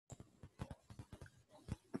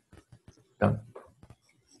Done.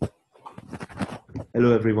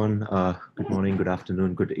 Hello, everyone. Good morning, good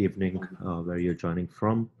afternoon, good evening, where you're joining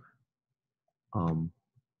from.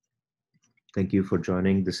 Thank you for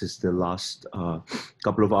joining. This is the last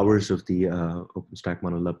couple of hours of the OpenStack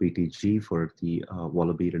Manila PTG for the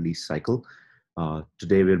Wallaby release cycle.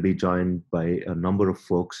 Today, we'll be joined by a number of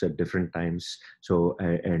folks at different times. So,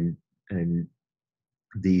 and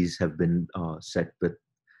these have been set with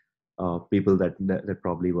people that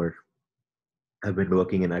probably have been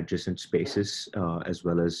working in adjacent spaces, as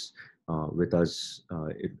well as with us,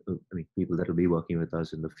 people that will be working with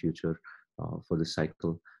us in the future for this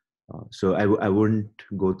cycle. So I wouldn't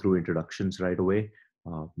go through introductions right away,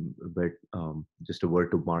 but just a word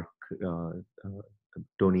to Mark,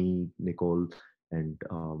 Tony, Nicole, and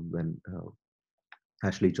when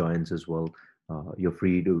Ashley joins as well, you're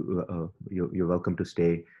free to, you're welcome to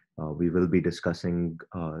stay. We will be discussing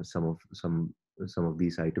some of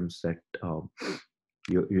these items that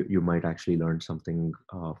you might actually learn something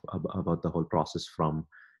about the whole process from.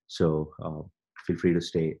 So feel free to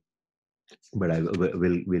stay. But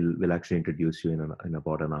we'll actually introduce you in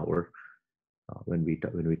about an hour when we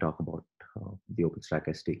talk about the OpenStack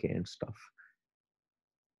SDK and stuff.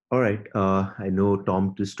 All right. I know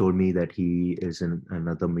Tom just told me that he is in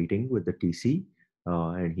another meeting with the TC,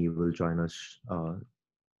 and he will join us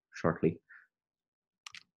shortly.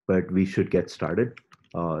 But we should get started.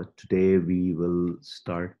 Today we will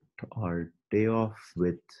start our day off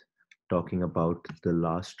with talking about the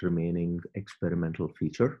last remaining experimental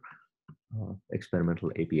feature,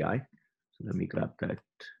 experimental API. So let me grab that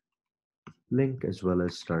link as well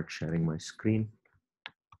as start sharing my screen.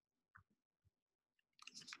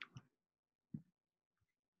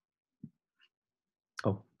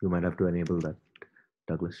 Oh, you might have to enable that,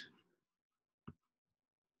 Douglas.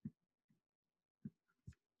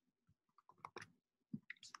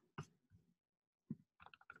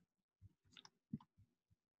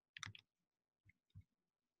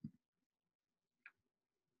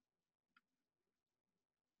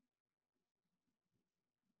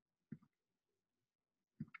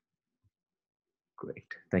 Great,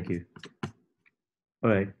 thank you.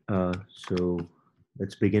 All right, so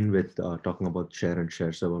let's begin with talking about share and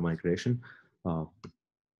share server migration.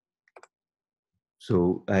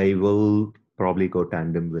 So I will probably go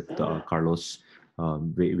tandem with Carlos.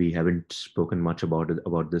 We haven't spoken much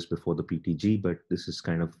about this before the PTG, but this is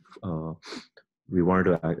kind of we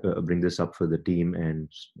wanted to bring this up for the team and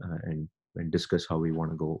discuss how we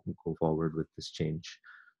want to go forward with this change.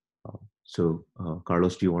 So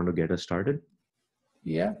Carlos, do you want to get us started?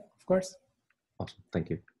 Yeah, of course. Awesome, thank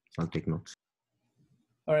you. I'll take notes.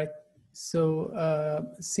 All right. So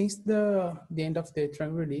since the end of the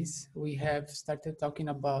Tron release, we have started talking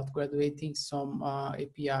about graduating some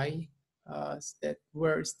API that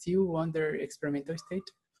were still under experimental state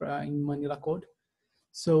in Manila code.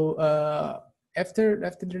 So after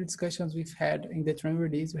the discussions we've had in the Tron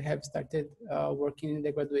release, we have started working in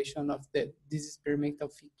the graduation of these experimental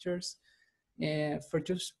features for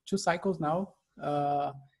just 2 cycles now.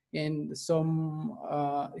 And some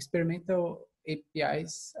experimental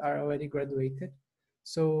APIs are already graduated.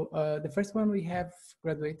 So the first one we have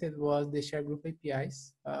graduated was the share group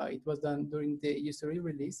APIs. It was done during the usury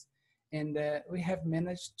release. And we have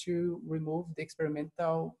managed to remove the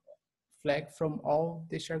experimental flag from all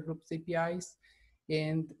the share groups APIs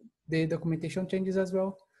and the documentation changes as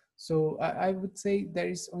well. So I would say there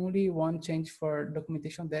is only one change for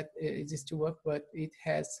documentation that is still up, but it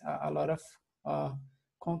has a lot of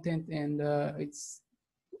content, and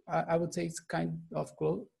I would say it's kind of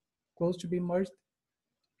close to be merged.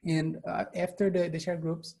 And after the share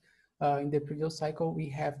groups in the previous cycle, we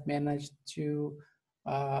have managed to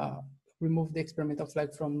remove the experimental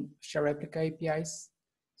flag from share replica APIs.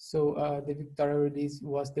 So the Victoria release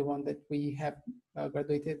was the one that we have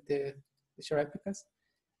graduated the share replicas.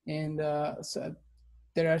 And so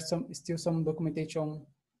there are still some documentation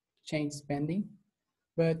changes pending.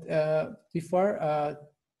 But before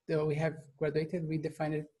we have graduated, we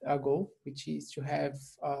defined a goal, which is to have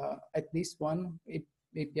at least one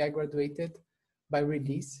API graduated by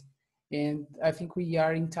release. And I think we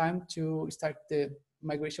are in time to start the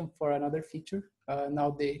migration for another feature,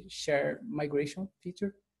 now the share migration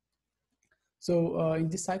feature. So in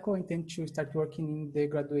this cycle, I intend to start working in the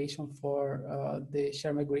graduation for the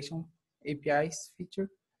share migration APIs feature.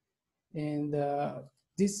 And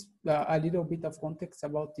this a little bit of context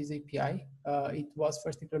about this API. It was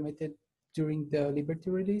first implemented during the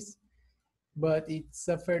Liberty release, but it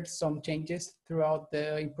suffered some changes throughout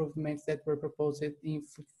the improvements that were proposed in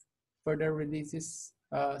further releases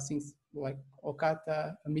since like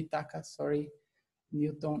Mitaka, sorry,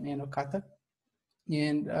 Newton and Okata.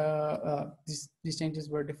 And these changes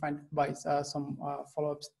were defined by some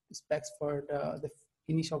follow-up specs for the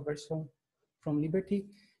initial version from Liberty.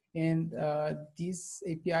 And these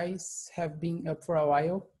APIs have been up for a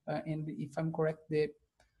while. And if I'm correct,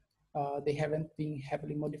 they haven't been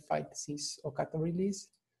heavily modified since Okata release.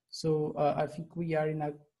 So I think we are in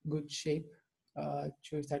a good shape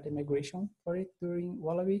to start the migration for it during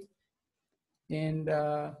Wallaby. And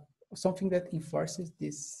something that enforces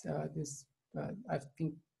this, I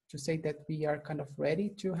think to say that we are kind of ready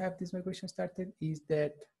to have this migration started is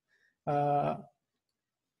that uh,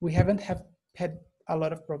 we haven't have had a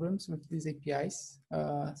lot of problems with these APIs.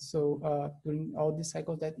 So during all the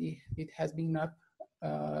cycles that it has been up,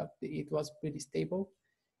 it was pretty stable.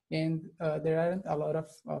 And there aren't a lot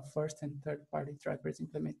of first and third party drivers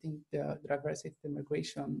implementing the driver assisted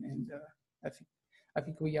migration. And I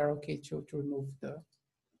think we are okay to remove the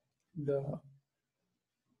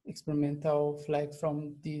experimental flag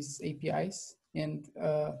from these APIs. And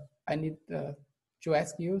I need to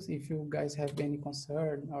ask you if you guys have any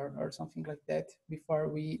concern or something like that before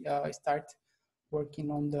we start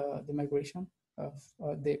working on the migration of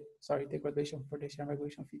the graduation for the share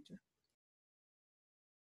migration feature.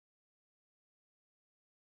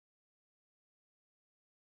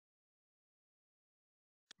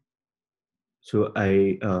 So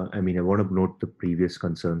I mean, I want to note the previous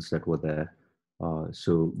concerns that were there.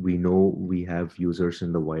 So we know we have users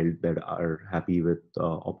in the wild that are happy with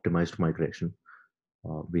optimized migration.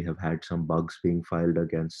 We have had some bugs being filed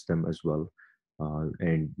against them as well.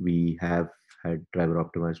 And we have had driver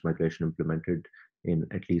optimized migration implemented in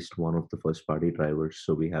at least one of the first party drivers.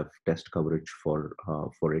 So we have test coverage for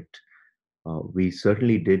it. We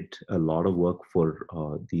certainly did a lot of work for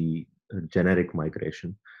the generic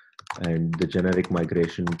migration, and the generic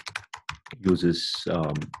migration uses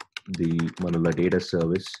the Manila data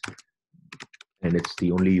service, and it's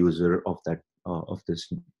the only user of that of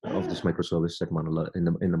this microservice at Manila in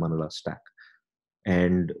the Manila stack.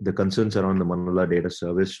 And the concerns around the Manila data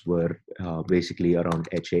service were basically around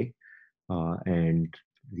HA and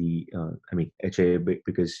I mean HA,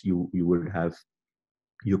 because you would have,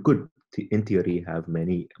 you could in theory have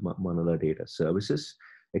many Manila data services,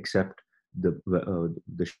 except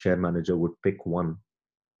the share manager would pick one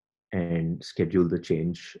and schedule the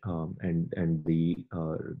change, and the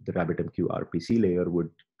RabbitMQ RPC layer would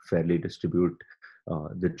fairly distribute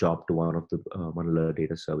the job to one of the Manila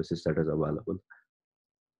data services that is available.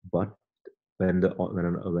 But when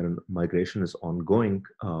a migration is ongoing,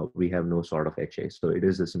 we have no sort of HA, so it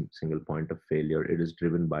is a single point of failure. It is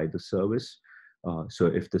driven by the service. So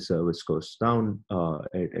if the service goes down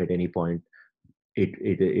at any point,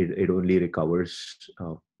 it only recovers.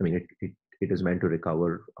 I mean, it is meant to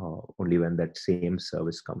recover only when that same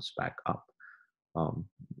service comes back up, or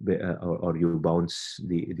you bounce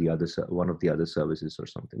the other one of the other services or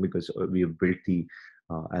something, because we have built the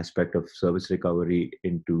aspect of service recovery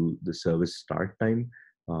into the service start time,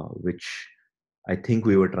 which I think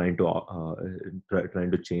we were trying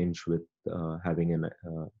to change with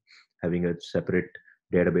having a separate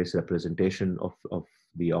database representation of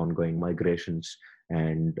the ongoing migrations,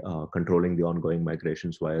 and controlling the ongoing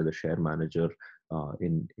migrations via the share manager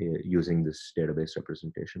in using this database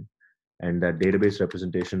representation. And that database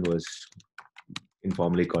representation was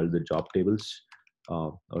informally called the job tables,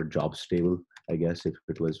 or jobs table, I guess, if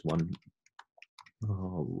it was one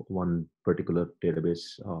particular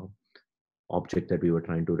database object that we were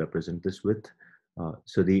trying to represent this with.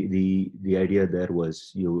 So the idea there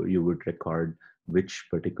was you would record which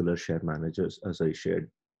particular share managers,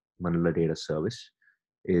 shared Manila data service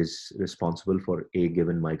is responsible for a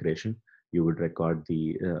given migration. You would record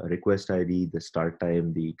the request ID, the start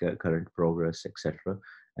time, the current progress, etc.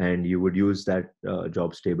 And you would use that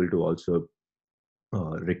jobs table to also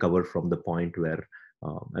recover from the point where,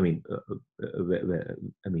 I mean,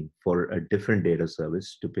 for a different data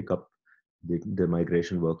service to pick up the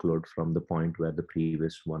migration workload from the point where the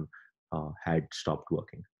previous one had stopped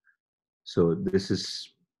working. So this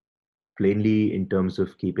is plainly in terms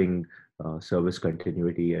of keeping service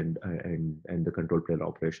continuity and the control plane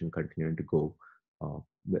operation continuing to go, uh,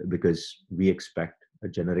 because we expect a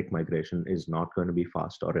generic migration is not going to be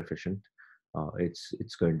fast or efficient.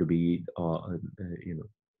 It's going to be you know,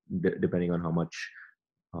 depending on how much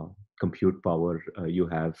uh, compute power you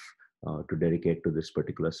have to dedicate to this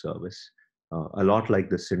particular service. A lot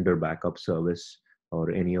like the Cinder backup service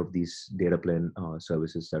or any of these data plane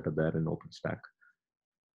services that are there in OpenStack.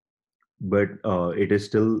 But it is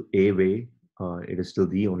still a way, it is still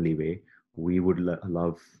the only way we would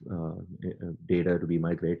love data to be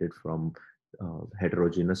migrated from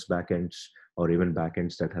heterogeneous backends or even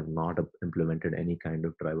backends that have not implemented any kind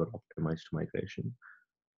of driver optimized migration.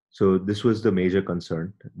 So this was the major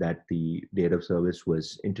concern, that the data service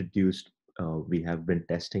was introduced. We have been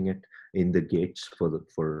testing it in the gates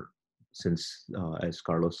for since, as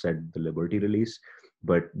Carlos said, the Liberty release,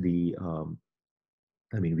 but we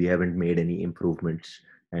haven't made any improvements,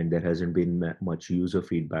 and there hasn't been much user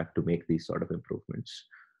feedback to make these sort of improvements.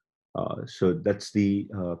 So that's the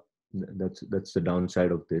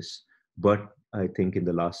downside of this. But I think in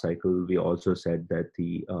the last cycle we also said that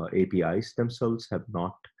the APIs themselves have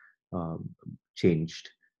not um, changed,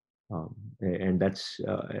 and that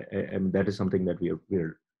is something that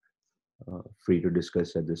we're free to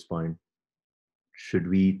discuss at this point. Do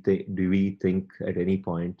we think at any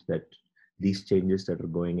point that these changes that are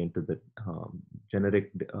going into the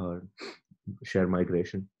generic share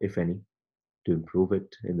migration, if any, to improve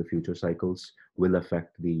it in the future cycles, will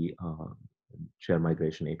affect the share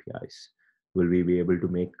migration APIs? Will we be able to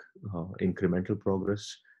make incremental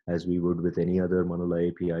progress as we would with any other Manila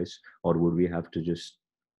APIs, or would we have to just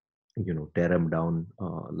tear them down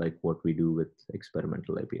like what we do with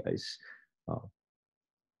experimental APIs? Uh,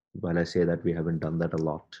 while I say that, we haven't done that a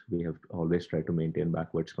lot. We have always tried to maintain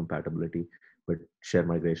backwards compatibility, but share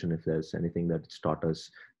migration, if there's anything that it's taught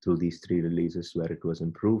us through these three releases where it was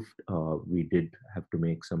improved, we did have to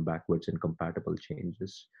make some backwards incompatible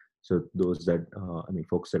changes. So those that,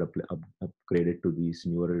 folks that upgraded to these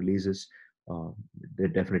newer releases, uh, they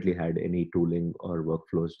definitely had any tooling or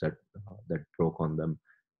workflows that broke on them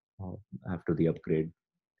uh, after the upgrade.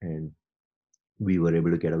 And we were able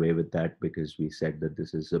to get away with that because we said that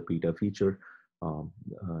this is a beta feature,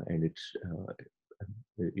 and it's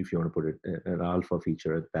if you want to put it an alpha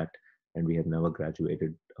feature at that, and we have never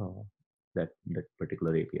graduated that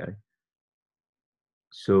particular API.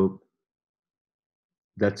 So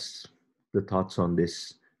that's the thoughts on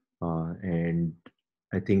this, and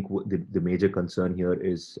I think the major concern here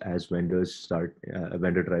is as vendor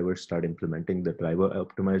drivers start implementing the driver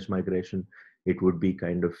optimized migration, it would be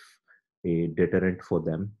kind of a deterrent for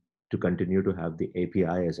them to continue to have the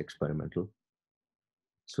API as experimental.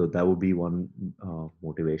 So that would be one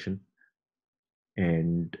motivation.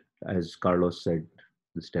 And as Carlos said,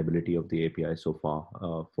 the stability of the API so far,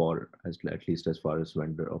 at least as far as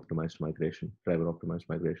vendor optimized migration, driver optimized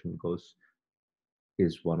migration goes,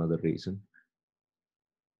 is one other reason.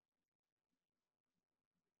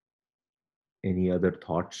 Any other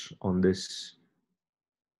thoughts on this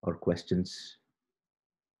or questions?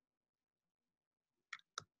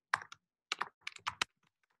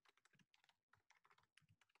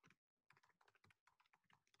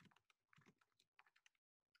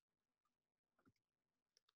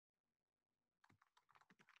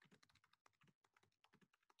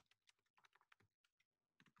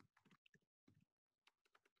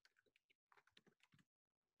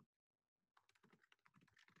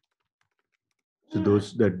 So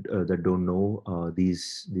those that don't know,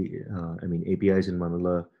 APIs in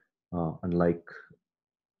Manila, unlike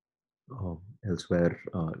uh, elsewhere,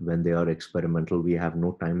 when they are experimental, we have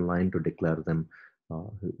no timeline to declare them. Uh,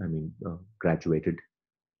 Graduated.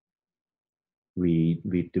 We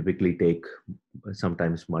typically take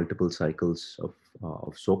sometimes multiple cycles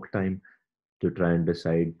of soak time to try and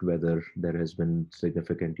decide whether there has been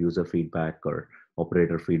significant user feedback or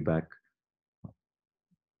operator feedback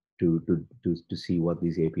to see what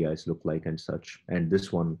these APIs look like and such. And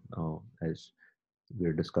this one, as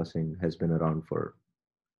we're discussing, has been around for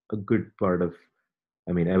a good part of,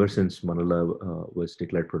 ever since Manila was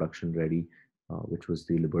declared production ready, which was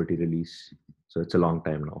the Liberty release. So it's a long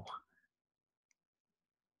time now.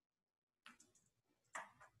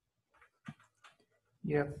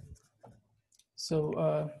 Yeah.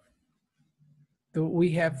 So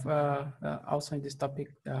we have also in this topic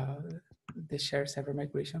the share server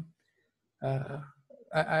migration.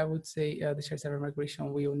 I would say the share server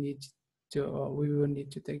migration we will need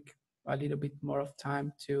to take a little bit more of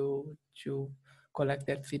time to collect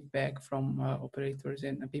that feedback from operators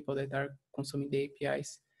and people that are consuming the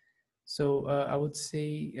APIs. So I would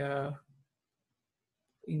say,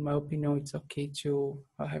 in my opinion, it's okay to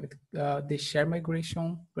have the share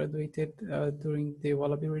migration graduated during the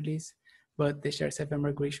Wallaby release, but the share server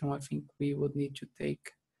migration, I think we would need to take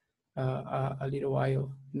a little while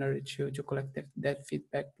in order to collect that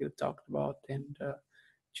feedback you talked about and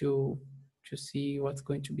to see what's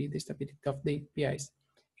going to be the stability of the APIs.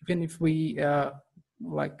 Even if we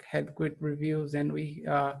like had great reviews and we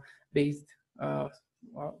based a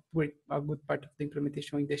good part of the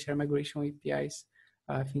implementation in the share migration APIs,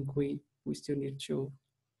 I think we still need to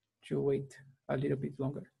wait a little bit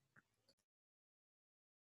longer.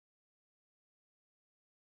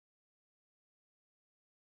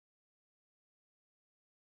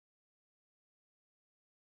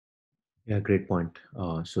 Yeah, great point.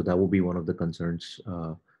 So that would be one of the concerns.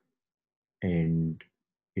 And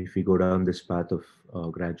if we go down this path of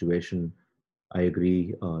graduation, I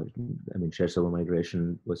agree. I mean, share server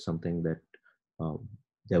migration was something that um,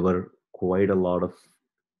 there were quite a lot of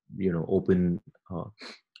open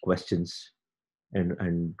questions,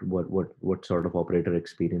 and what sort of operator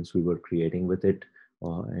experience we were creating with it.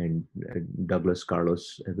 And Douglas,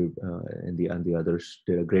 Carlos, and the others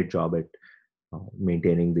did a great job at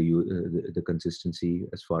maintaining the consistency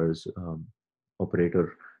as far as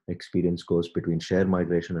operator experience goes between share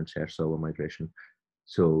migration and share server migration.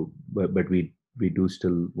 So, but we do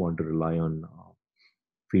still want to rely on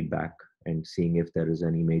feedback and seeing if there is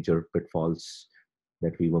any major pitfalls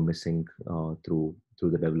that we were missing through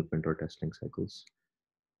the development or testing cycles.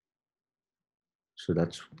 So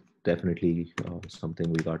that's definitely something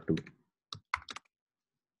we got to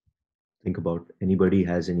think about. Anybody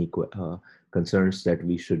has any concerns that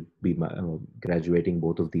we should be graduating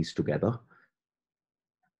both of these together?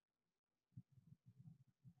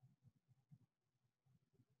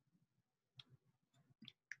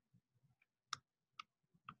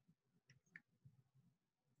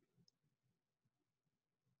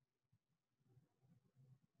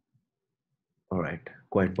 All right,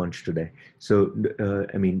 quite bunch today. So,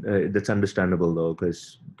 I mean, that's understandable though,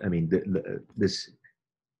 because I mean, this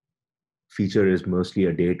feature is mostly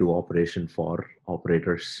a day to operation for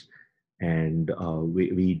operators. And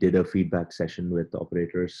we did a feedback session with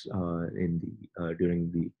operators during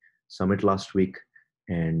the summit last week.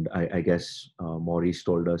 And I guess Maurice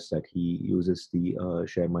told us that he uses the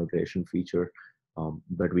share migration feature,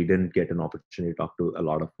 but we didn't get an opportunity to talk to a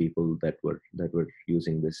lot of people that were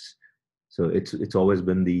using this. So it's always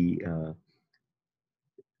been the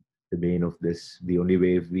bane of this. The only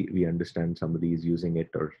way we understand somebody is using it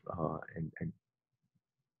or and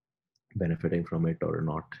benefiting from it or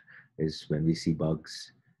not is when we see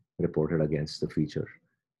bugs reported against the feature.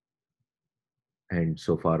 And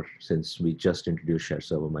so far, since we just introduced share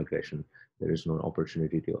server migration, there is no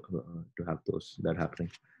opportunity to have those that happening.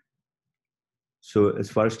 So as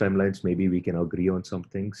far as timelines, maybe we can agree on some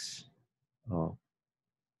things. Uh,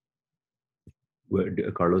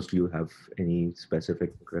 Carlos, do you have any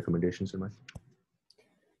specific recommendations in mind?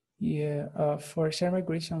 Yeah, for share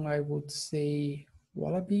migration, I would say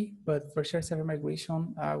Wallaby, but for share server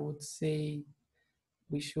migration, I would say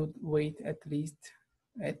we should wait at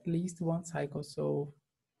least one cycle. So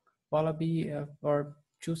Wallaby or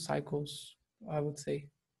 2 cycles, I would say,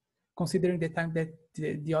 considering the time that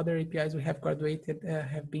the other APIs we have graduated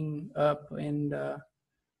have been up, and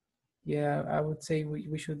yeah, I would say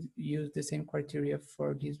we should use the same criteria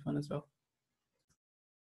for this one as well.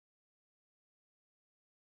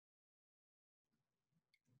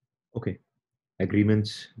 Okay,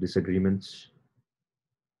 agreements, disagreements.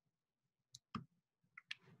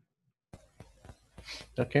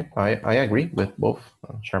 Okay, I agree with both.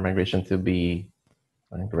 Share migration to be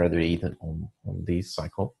graduated on this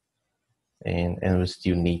cycle, and we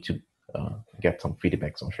still need to get some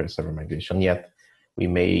feedbacks on share server migration. Yet we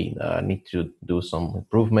may need to do some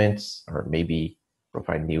improvements or maybe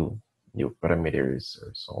provide new parameters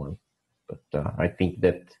or so on. But I think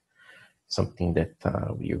that something that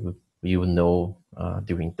we will know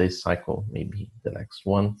during this cycle, maybe the next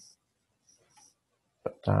one.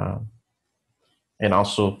 But and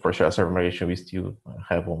also for share server migration, we still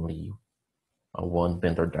have only one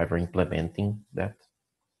vendor driver implementing that.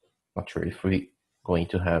 Not sure if we going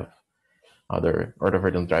to have other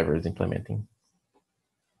vendor drivers implementing.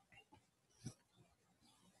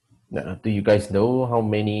 Do you guys know how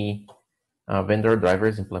many vendor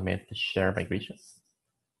drivers implement the share migration?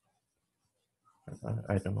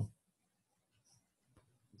 I don't know.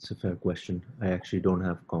 It's a fair question. I actually don't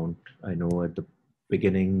have count. I know at the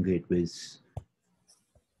beginning it was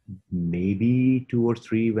maybe 2 or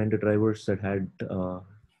 3 vendor drivers that had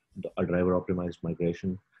a driver optimized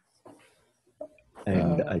migration.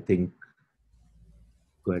 And I think,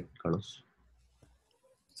 go ahead, Carlos.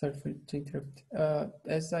 Sorry to interrupt.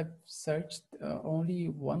 As I've searched, only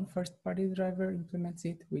one first-party driver implements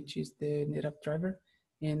it, which is the NetApp driver,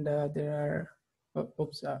 and there are.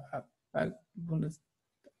 Oops, I,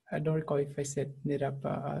 I don't recall if I said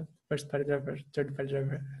NetApp first-party driver, third-party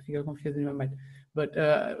driver. I think I'm confused in my mind. But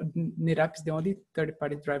NetApp is the only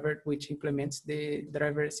third-party driver which implements the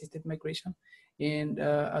driver-assisted migration. And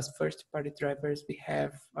as first-party drivers, we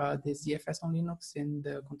have the ZFS on Linux and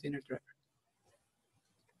the container driver.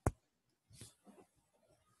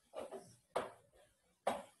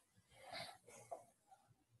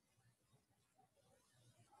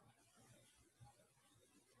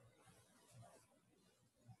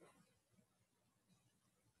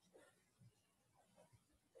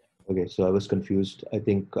 Okay, so I was confused. I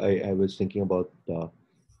think I was thinking about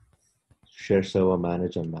share server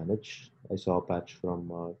manage and manage. I saw a patch from,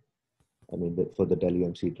 for the Dell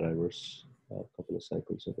UMC drivers a couple of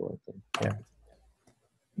cycles ago, I think. Yeah.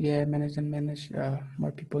 Yeah, manage and manage.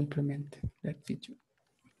 More people implement that feature.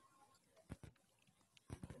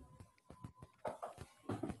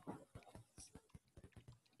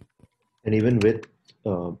 And even with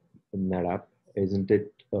NetApp, isn't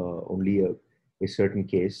it only a certain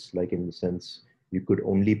case, like in the sense you could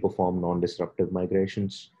only perform non-disruptive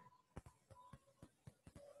migrations?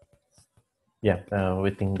 Yeah,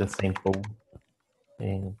 within the same pool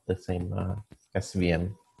in the same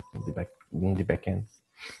SVM in the backend.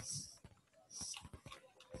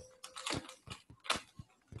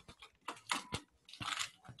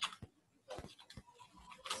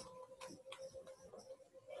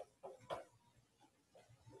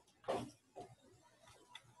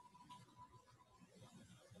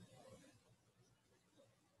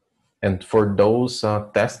 And for those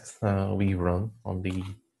tests we run on the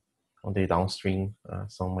downstream,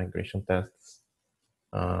 some migration tests,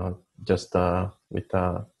 just with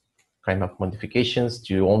kind of modifications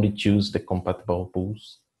to only choose the compatible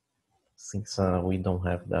pools, since we don't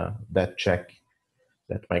have that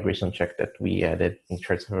migration check that we added in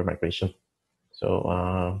shared server migration.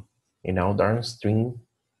 So in our downstream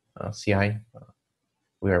CI,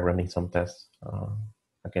 we are running some tests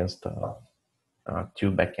against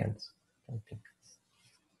two backends, I think.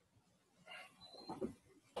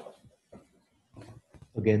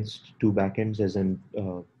 Against two backends, as in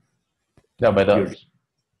No, but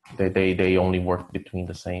they only work between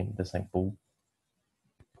the same pool.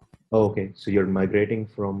 oh, okay. So you're migrating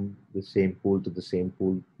from the same pool to the same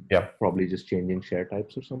pool. Yeah. Probably just changing share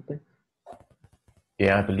types or something.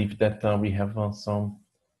 Yeah, I believe that we have some,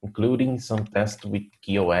 including some tests with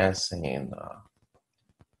KOS and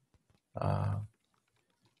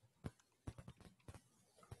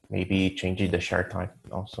maybe changing the share type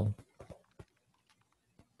also.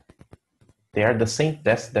 They are the same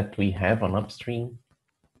tests that we have on upstream,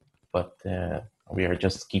 but we are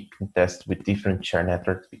just keeping tests with different share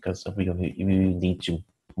networks because we need to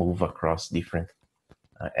move across different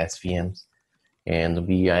SVMs. And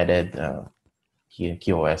we added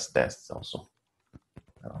KOS tests also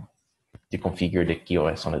to configure the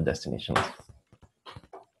KOS on the destination list.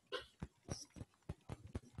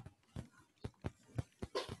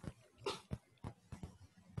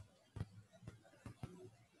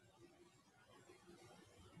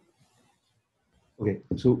 Okay,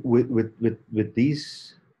 so with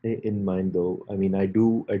these in mind, though, I mean, I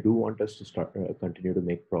do want us to start continue to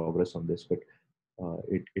make progress on this, but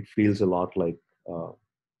it feels a lot like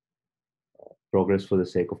progress for the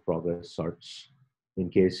sake of progress sorts. In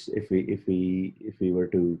case if we were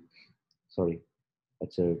to, sorry,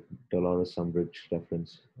 that's a Dolores Umbridge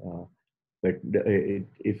reference, but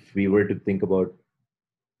if we were to think about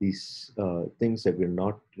these things that we're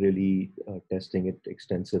not really testing it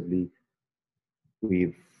extensively,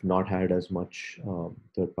 we've not had as much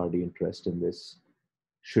third-party interest in this.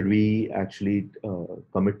 Should we actually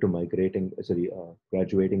commit to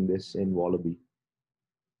graduating this in Wallaby?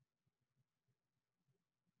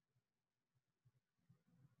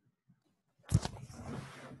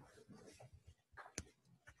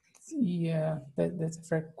 Yeah, that's a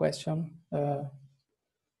fair question.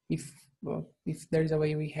 If there's a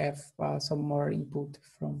way we have some more input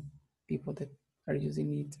from people that are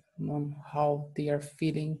using it on how they are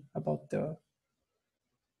feeling about the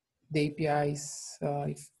APIs,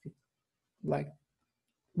 if like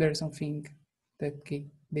there's something that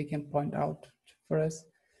they can point out for us.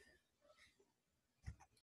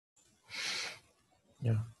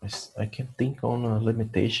 Yeah, I can think on a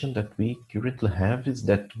limitation that we currently have is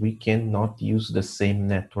that we cannot use the same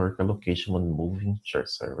network allocation when moving shared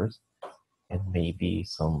servers, and maybe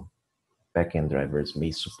some backend drivers may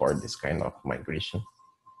support this kind of migration,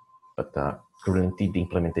 but currently the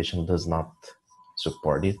implementation does not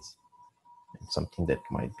support it. It's something that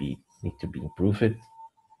might need to be improved.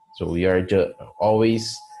 So we are just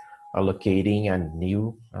always allocating a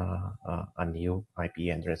new IP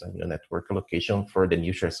address, a new network allocation for the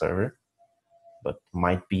new share server, but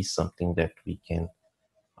might be something that we can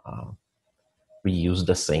reuse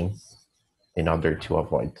the same in order to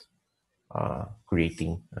avoid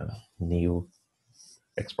creating new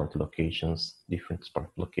export locations, different export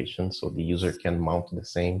locations, so the user can mount the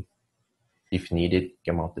same, if needed,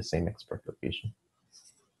 can mount the same export location.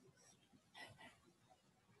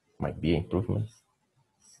 Might be an improvement.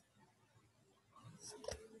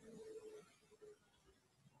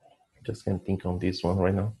 Just can't think on this one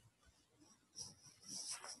right now.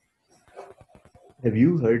 Have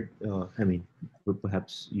you heard? I mean,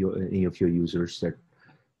 perhaps any of your users that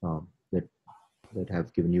that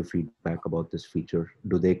have given you feedback about this feature,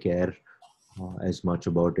 do they care as much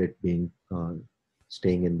about it being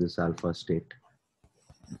staying in this alpha state?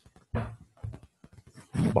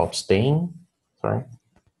 About staying, sorry.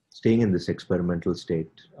 Staying in this experimental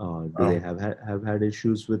state, do they Oh, have had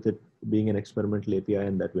issues with it being an experimental API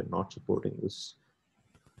and that we're not supporting this?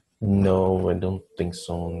 no, I don't think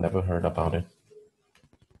so. Never heard about it.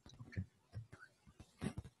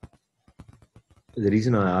 Okay. The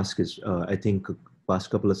reason I ask is I think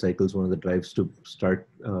past couple of cycles, one of the drives to start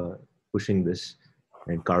pushing this,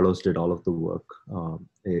 and Carlos did all of the work,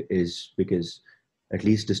 is because at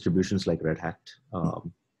least distributions like Red Hat,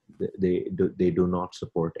 they do not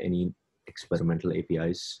support any experimental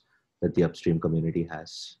APIs that the upstream community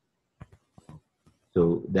has.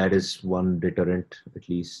 So that is one deterrent, at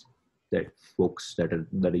least, that folks that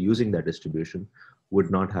are using that distribution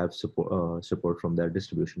would not have support from that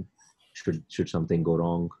distribution. Should something go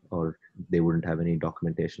wrong, or they wouldn't have any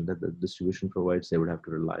documentation that the distribution provides, they would have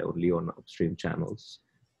to rely only on upstream channels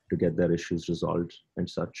to get their issues resolved and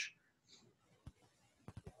such.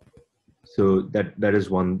 So that is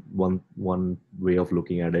one way of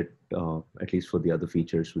looking at it, at least for the other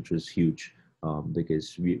features, which was huge,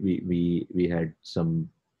 because we had some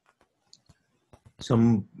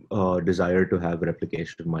desire to have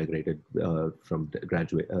replication migrated from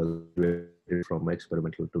graduated from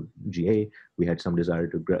experimental to GA. We had some desire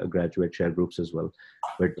to graduate share groups as well.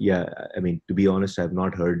 But yeah, I mean, to be honest, I've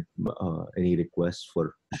not heard any requests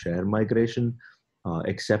for share migration,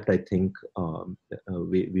 except I think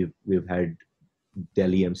we've had Dell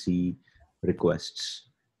EMC requests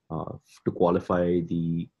to qualify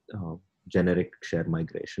the generic share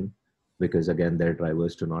migration, because again, their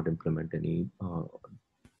drivers do not implement any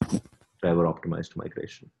driver optimized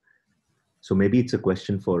migration. So maybe it's a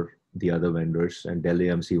question for the other vendors, and Dell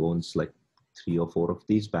EMC owns like 3 or 4 of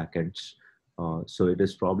these backends. So it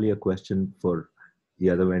is probably a question for the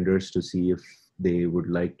other vendors to see if they would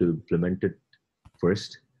like to implement it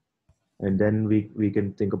first, and then we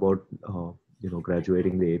can think about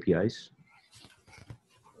graduating the APIs.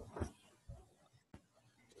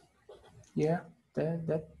 Yeah,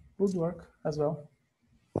 that would work as well.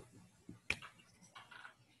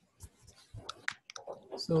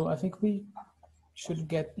 So I think we should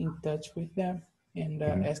get in touch with them and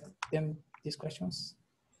ask them these questions.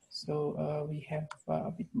 So we have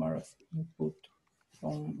a bit more of input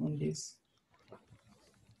on this.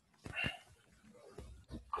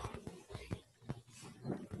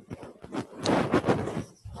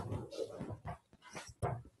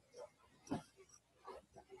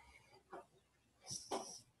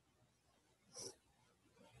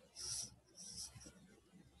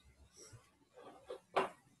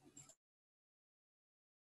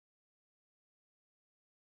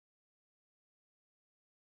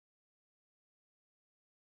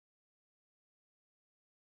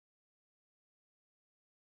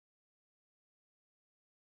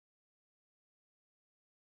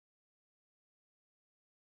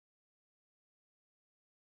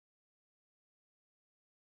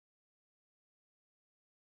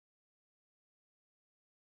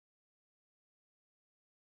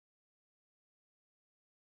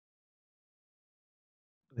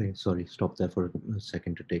 Okay, sorry, stop there for a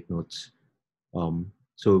second to take notes.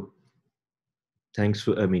 So thanks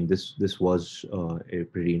for, I mean, this was a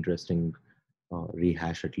pretty interesting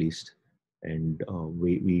rehash at least, and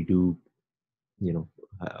we do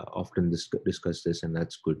often discuss this, and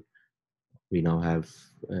that's good. We now have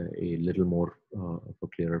a little more of a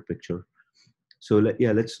clearer picture. So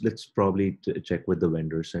let's probably check with the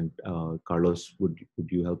vendors, and Carlos, would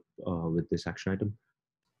you help with this action item?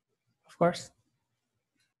 Of course.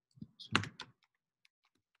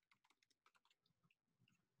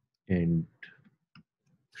 And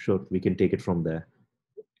sure, we can take it from there.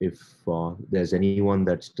 If there's anyone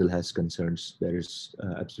that still has concerns, there is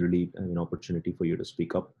absolutely an opportunity for you to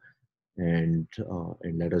speak up and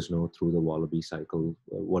let us know through the Wallaby cycle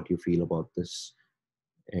what you feel about this,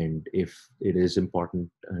 and if it is important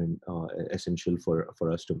and essential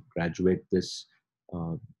for us to graduate this,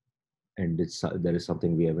 and there is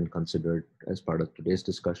something we haven't considered as part of today's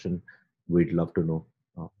discussion, we'd love to know,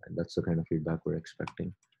 and that's the kind of feedback we're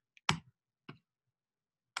expecting.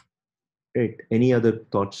 Great. Any other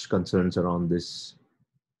thoughts, concerns around this?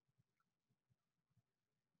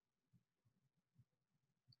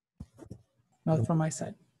 Not from my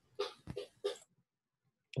side.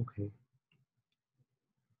 Okay.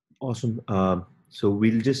 Awesome. So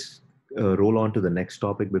we'll just roll on to the next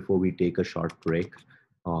topic before we take a short break.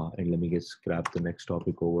 And let me just grab the next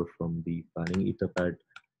topic over from the planning Etherpad.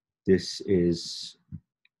 This is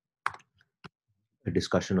a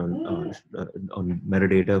discussion on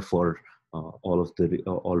metadata for all of the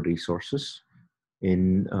all resources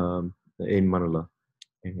in Manila,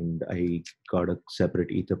 and I got a separate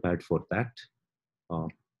Etherpad for that.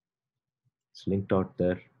 It's linked out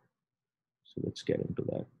there, so let's get into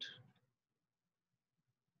that.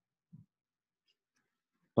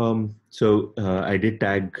 I did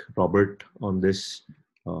tag Robert on this,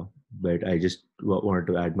 but I just wanted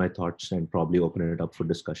to add my thoughts and probably open it up for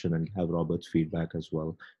discussion and have Robert's feedback as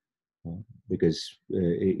well, because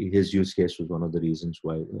his use case was one of the reasons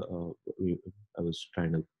why I was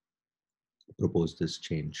trying to propose this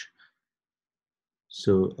change.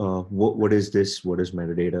 So what is this? What is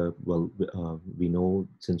metadata? Well, we know,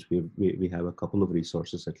 since we have a couple of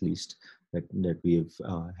resources at least that we've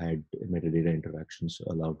had metadata interactions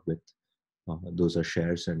allowed with. Those are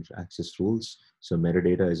shares and access rules. So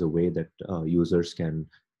metadata is a way that users can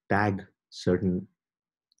tag certain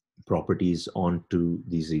properties onto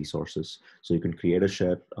these resources. So you can create a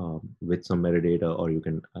share with some metadata, or you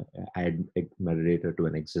can add metadata to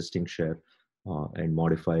an existing share and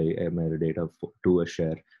modify a metadata to a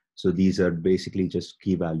share. So these are basically just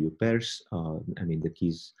key value pairs. I mean, the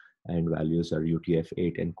keys and values are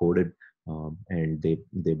UTF-8 encoded, and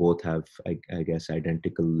they both have, I guess,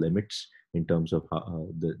 identical limits in terms of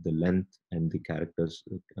the length and the characters,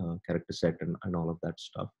 character set, and all of that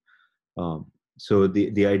stuff. So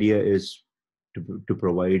the idea is to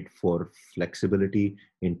provide for flexibility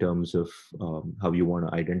in terms of how you want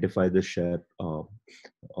to identify the share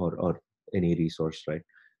or any resource, right?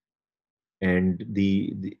 And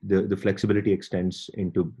the flexibility extends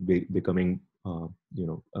into becoming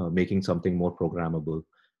making something more programmable.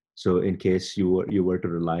 So in case you were to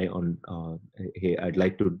rely on hey, I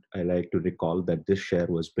like to recall that this share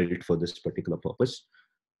was built for this particular purpose,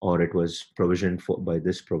 or it was provisioned for by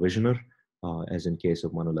this provisioner, as in case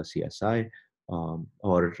of Manila CSI,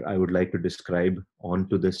 or I would like to describe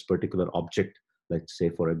onto this particular object, let's say,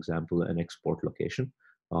 for example, an export location.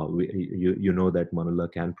 You know that Manila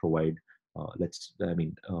can provide,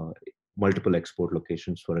 multiple export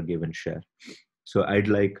locations for a given share. So I'd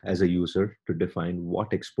like, as a user, to define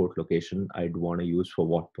what export location I'd want to use for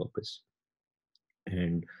what purpose.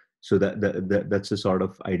 And so that's a sort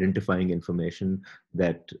of identifying information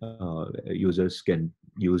that users can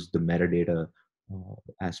use the metadata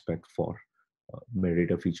aspect for,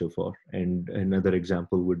 metadata feature for. And another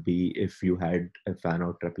example would be if you had a fan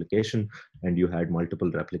out replication and you had multiple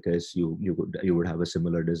replicas, you would have a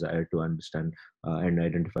similar desire to understand and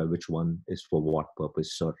identify which one is for what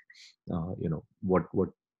purpose, or what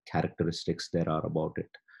characteristics there are about it.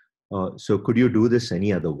 So could you do this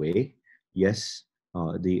any other way? Yes.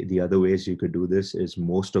 The other ways you could do this is,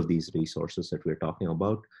 most of these resources that we're talking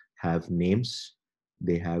about have names,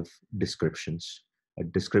 they have descriptions. A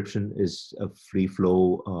description is a free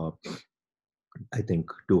flow, I think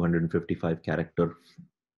 255 character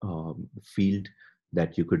field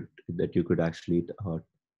that you could actually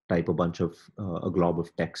type a bunch of a glob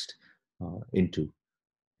of text into.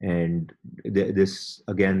 And this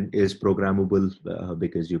again is programmable,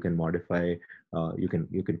 because you can modify, you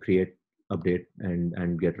can create, update,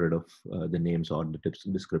 and get rid of the names or the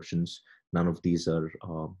descriptions. None of these are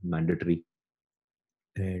mandatory.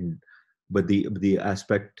 And but the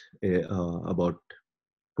aspect about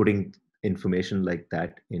putting information like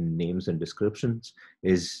that in names and descriptions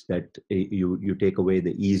is that you take away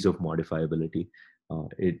the ease of modifiability.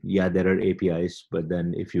 Yeah, there are APIs, but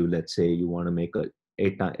then if you, let's say, you want to make a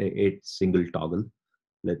eight single toggle,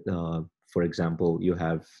 for example, you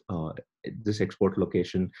have this export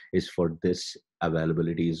location is for this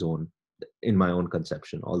availability zone in my own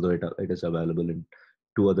conception, although it is available in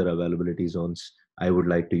two other availability zones. I would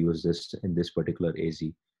like to use this in this particular AZ.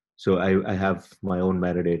 So I have my own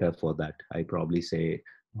metadata for that. I probably say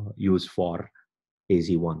use for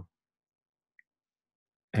AZ1.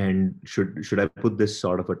 And should I put this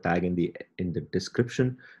sort of a tag in the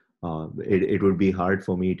description? It would be hard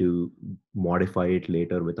for me to modify it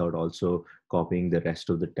later without also copying the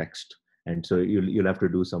rest of the text. And so you'll have to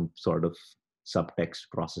do some sort of subtext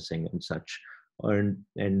processing and such. And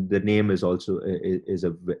the name is also is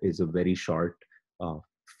a very short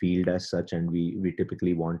field as such, and we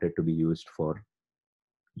typically want it to be used for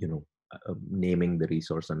naming the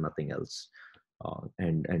resource and nothing else,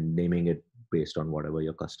 and naming it based on whatever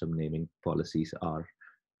your custom naming policies are.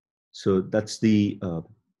 So that's the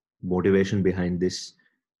motivation behind this,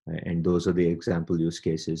 and those are the example use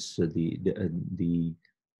cases. So the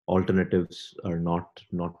alternatives are not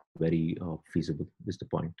very feasible, is the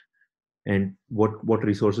point. And what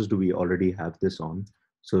resources do we already have this on?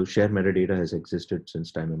 So share metadata has existed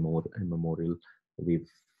since time immemorial. We've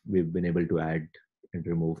we've been able to add and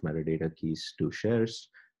remove metadata keys to shares,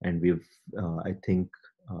 and we've I think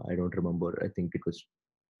I don't remember. I think it was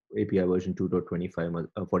API version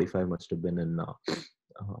 2.25 45 must have been in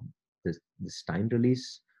this time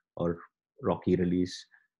release or Rocky release.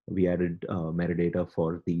 We added metadata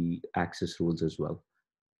for the access rules as well.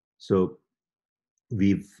 So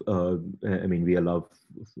we've I mean we allow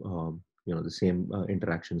the same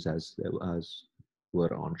interactions as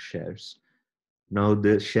were on shares. Now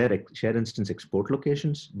the share instance export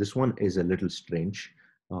locations, this one is a little strange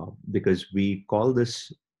because we call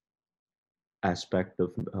this aspect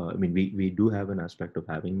of I mean we do have an aspect of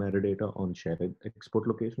having metadata on share export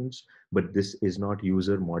locations, but this is not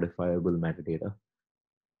user modifiable metadata.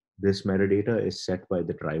 This metadata is set by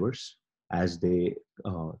the drivers as they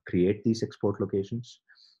create these export locations,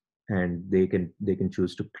 and they can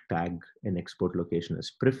choose to tag an export location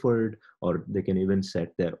as preferred, or they can even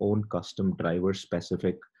set their own custom driver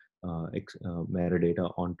specific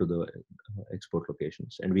metadata onto the export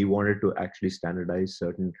locations. And we wanted to actually standardize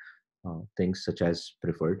certain things such as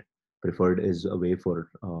preferred. Preferred is a way for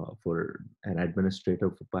an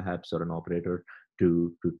administrator perhaps or an operator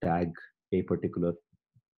to tag a particular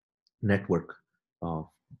network uh,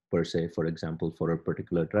 per se, for example, for a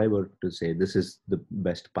particular driver to say this is the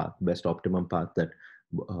best path, best optimum path that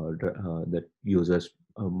users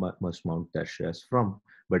must mount their shares from.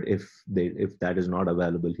 But if that is not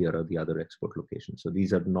available, here are the other export locations. So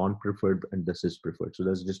these are non-preferred and this is preferred. So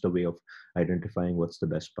that's just a way of identifying what's the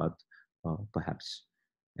best path, perhaps.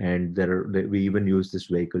 And we even use this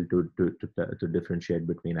vehicle to differentiate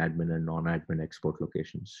between admin and non-admin export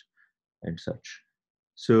locations and such.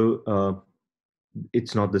 So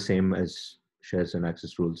it's not the same as shares and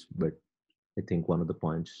access rules, but I think one of the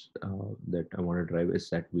points that I want to drive is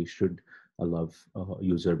that we should allow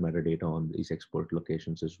user metadata on these export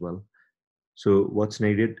locations as well. So what's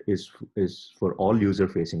needed is for all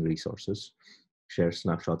user-facing resources, share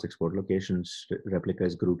snapshots, export locations,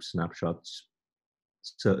 replicas, groups, snapshots,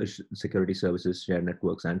 security services, share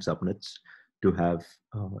networks, and subnets to have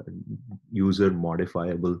user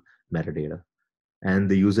modifiable metadata. And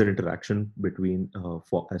the user interaction between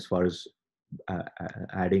as far as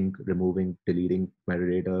adding, removing, deleting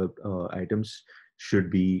metadata items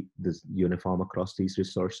should be this uniform across these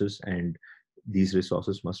resources, and these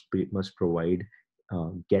resources must provide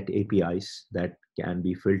get APIs that can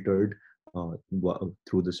be filtered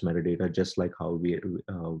through this metadata, just like how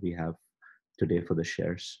we have today for the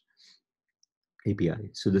shares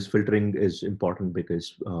API. So this filtering is important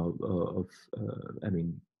because I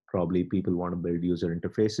mean, probably people want to build user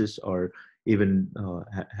interfaces or even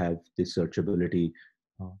have the searchability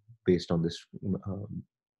uh, based on this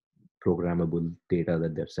programmable data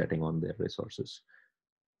that they're setting on their resources.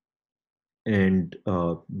 And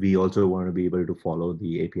we also want to be able to follow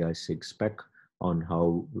the API SIG spec on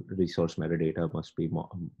how resource metadata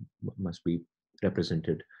must be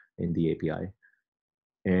represented in the API.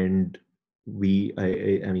 And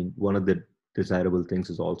I mean, one of the desirable things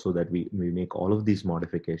is also that we make all of these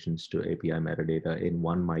modifications to API metadata in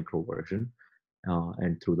one micro version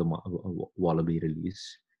and through the Wallaby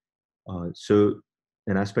release. So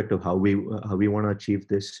an aspect of how we want to achieve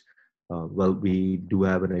this, well, we do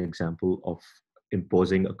have an example of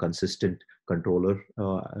imposing a consistent controller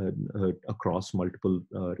across multiple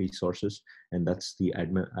resources, and that's the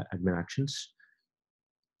admin actions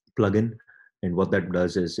plugin. And what that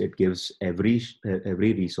does is it gives every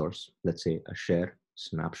resource, let's say a share,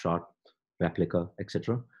 snapshot, replica,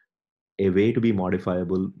 etc., a way to be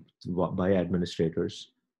modifiable by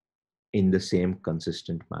administrators in the same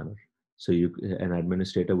consistent manner. So an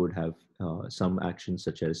administrator would have some actions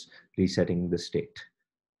such as resetting the state,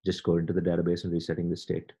 just go into the database and resetting the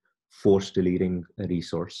state, force deleting a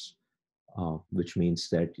resource, which means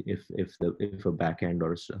that if a backend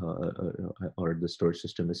or the storage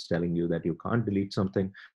system is telling you that you can't delete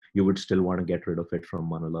something, you would still want to get rid of it from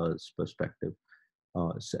Manila's perspective.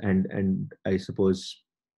 And I suppose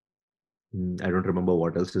I don't remember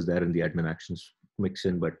what else is there in the admin actions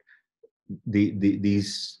mixin, but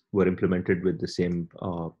these were implemented with the same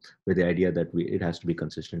with the idea that it has to be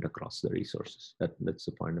consistent across the resources. That's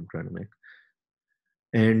the point I'm trying to make.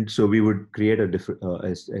 And so we would create a different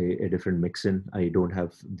a different mixin. I don't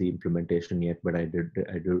have the implementation yet, but I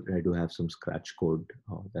do have some scratch code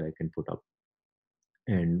that I can put up,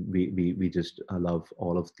 and we just allow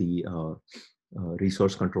all of the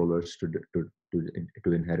resource controllers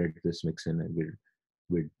to inherit this mixin, and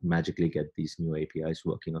we'd magically get these new APIs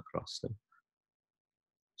working across them.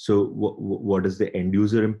 So what is the end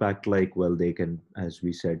user impact like? Well, they can, as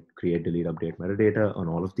we said, create, delete, update metadata on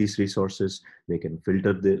all of these resources. They can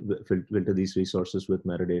filter these resources with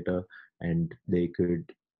metadata, and they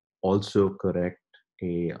could also correct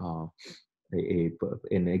a, uh, a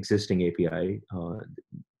an existing API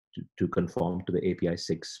to conform to the API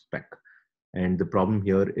 6 spec. And the problem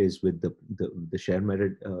here is with the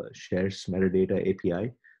shares metadata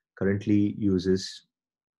API currently uses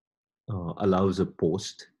allows a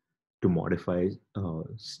post to modify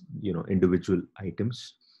individual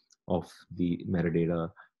items of the metadata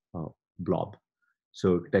uh, blob.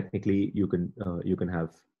 So technically you can have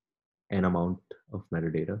an amount of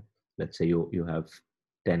metadata. Let's say you have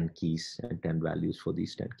 10 keys and 10 values for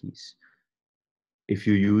these 10 keys. If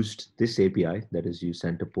you used this API, that is, you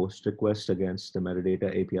sent a post request against the metadata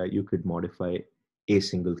API, you could modify a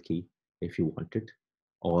single key if you wanted,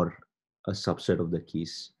 or a subset of the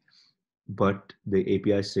keys. But the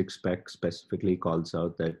API 6 spec specifically calls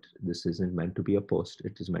out that this isn't meant to be a post,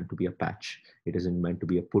 it is meant to be a patch. It isn't meant to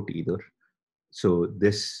be a put either. So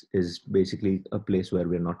this is basically a place where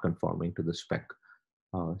we're not conforming to the spec.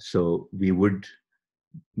 So we would,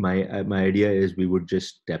 my idea is we would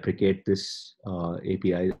just deprecate this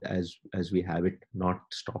API as we have it, not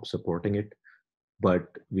stop supporting it, but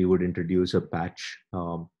we would introduce a patch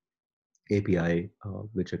API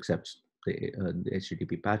which accepts the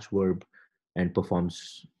HTTP patch verb and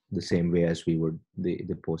performs the same way as we would the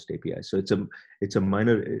post API. So it's a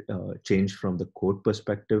minor change from the code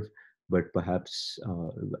perspective, but perhaps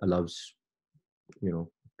allows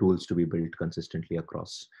tools to be built consistently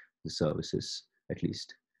across the services at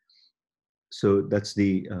least. So that's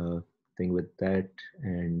the thing with that,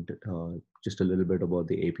 and just a little bit about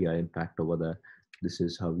the API impact over there. This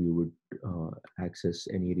is how you would access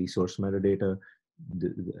any resource metadata,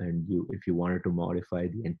 and if you wanted to modify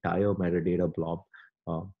the entire metadata blob,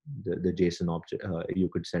 uh, the JSON object, you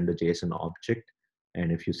could send a JSON object,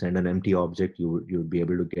 and if you send an empty object, you would be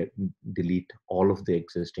able to delete all of the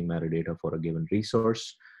existing metadata for a given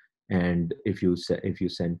resource. And if you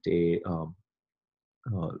sent a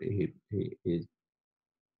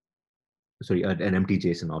sorry, an empty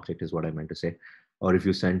JSON object is what I meant to say. Or if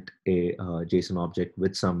you sent a JSON object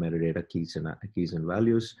with some metadata keys and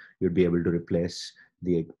values, you'd be able to replace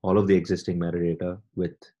all of the existing metadata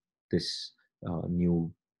with this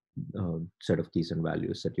new set of keys and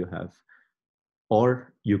values that you have.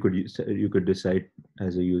 Or you could decide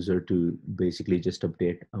as a user to basically just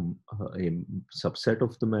update a subset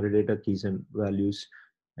of the metadata keys and values,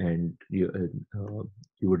 and you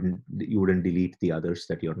wouldn't delete the others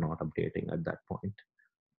that you're not updating at that point.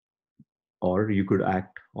 Or you could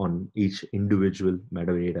act on each individual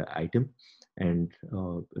metadata item and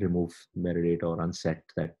remove metadata or unset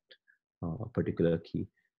that particular key.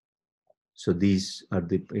 So these are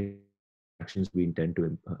the actions we intend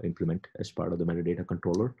to implement as part of the metadata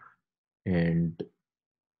controller. And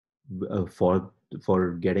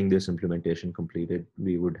for getting this implementation completed,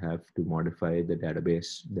 we would have to modify the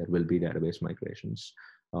database. There will be database migrations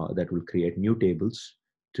that will create new tables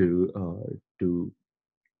to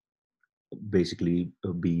basically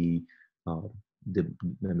be uh, the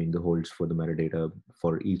holds for the metadata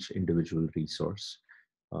for each individual resource.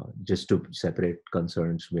 Just to separate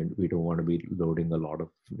concerns, we don't want to be loading a lot of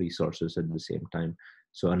resources at the same time.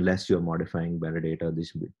 So unless you're modifying metadata,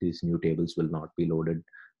 these new tables will not be loaded.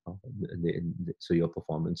 So your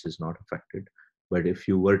performance is not affected. But if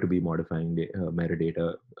you were to be modifying the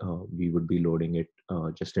metadata, we would be loading it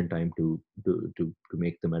just in time to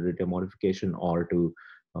make the metadata modification or to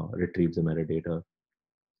retrieve the metadata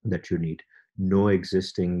that you need. No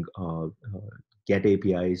existing get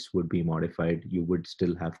APIs would be modified. You would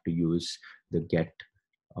still have to use the get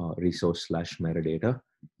resource slash metadata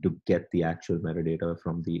to get the actual metadata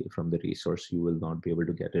from the resource. You will not be able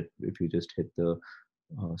to get it if you just hit the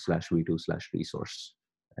slash v2 slash resource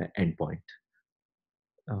endpoint.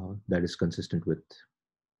 That is consistent with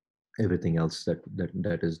everything else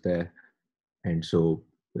that is there. And so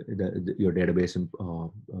your database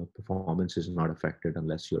performance is not affected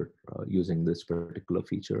unless you're using this particular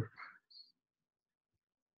feature.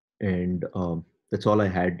 And that's all I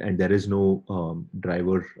had. And there is no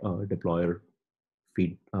driver deployer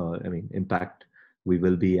impact. We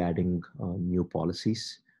will be adding new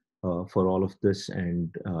policies for all of this.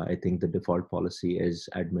 And I think the default policy is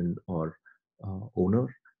admin or owner,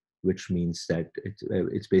 which means that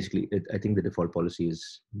it's basically, I think the default policy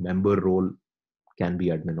is member role can be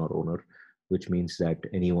admin or owner, which means that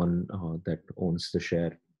anyone that owns the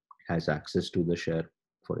share has access to the share,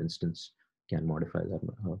 for instance, can modify that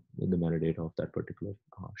the metadata of that particular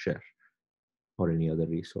share or any other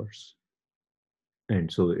resource. And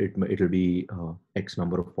so it'll be X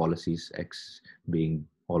number of policies, X being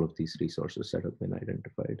all of these resources that have been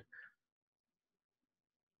identified.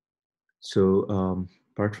 So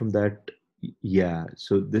apart from that, yeah,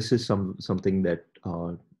 so this is something that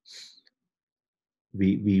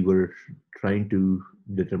we were trying to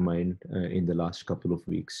determine in the last couple of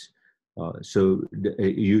weeks.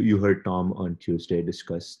 You heard Tom on Tuesday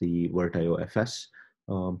discuss the Vertio FS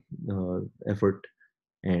effort,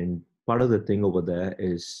 and part of the thing over there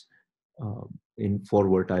is in for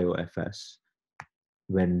Vertio FS,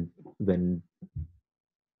 when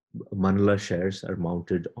Manila shares are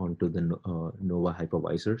mounted onto the Nova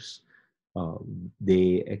hypervisors, uh,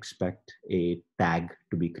 they expect a tag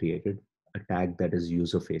to be created, a tag that is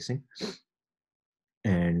user facing.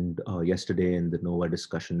 And yesterday in the Nova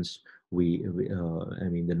discussions, I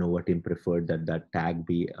mean, the Nova team preferred that that tag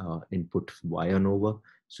be input via Nova,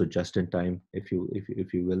 so just in time, if you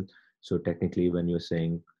will. So technically, when you're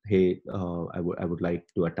saying, "Hey, I would like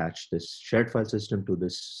to attach this shared file system to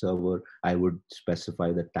this server," I would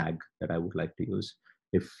specify the tag that I would like to use.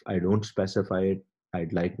 If I don't specify it,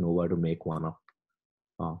 I'd like Nova to make one up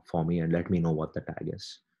for me and let me know what the tag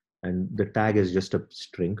is. And the tag is just a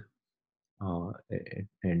string,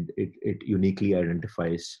 and it uniquely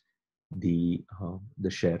identifies the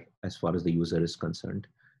share as far as the user is concerned.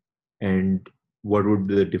 And what would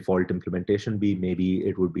the default implementation be? Maybe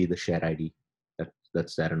it would be the share ID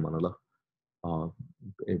that's there in Manila. Uh,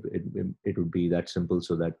 it would be that simple,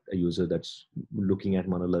 so that a user that's looking at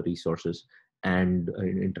Manila resources and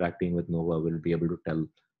interacting with Nova will be able to tell,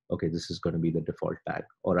 okay, this is going to be the default tag,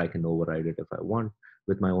 or I can override it if I want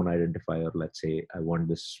with my own identifier. Let's say I want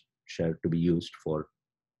this share to be used for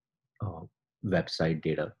uh, website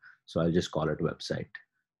data, so I'll just call it website,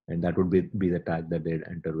 and that would be the tag that they'd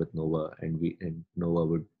enter with Nova, and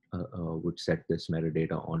Nova would set this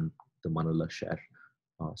metadata on the Manila share,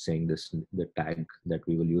 saying the tag that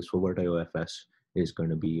we will use for VertIOFS is going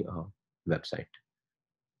to be website,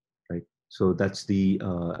 right? So that's the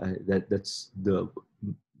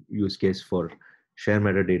use case for share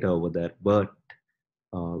metadata over there. But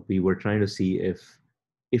we were trying to see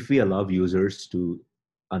if we allow users to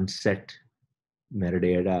unset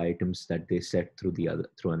metadata items that they set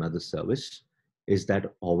through another service, is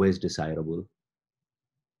that always desirable?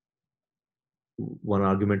 One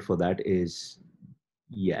argument for that is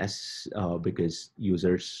yes, because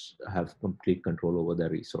users have complete control over their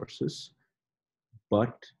resources,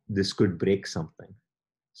 but this could break something.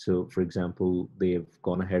 So for example, they've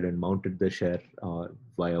gone ahead and mounted the share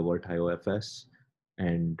via VertIOFS,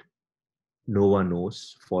 and no one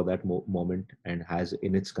knows for that moment and has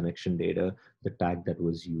in its connection data the tag that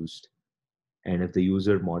was used. And if the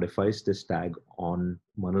user modifies this tag on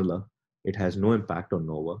Manila, it has no impact on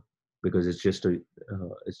Nova, because it's just a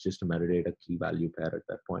metadata key value pair at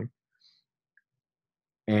that point.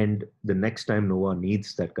 And the next time Nova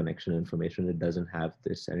needs that connection information, it doesn't have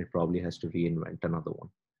this, and it probably has to reinvent another one.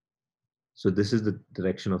 So this is the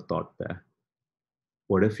direction of thought there.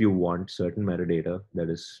 What if you want certain metadata that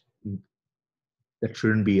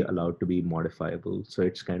shouldn't be allowed to be modifiable? So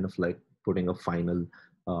it's kind of like putting a final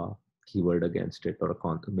uh, keyword against it,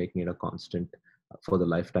 or making it a constant for the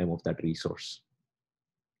lifetime of that resource.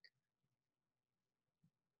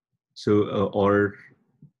 So, or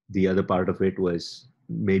the other part of it was,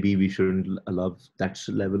 maybe we shouldn't allow that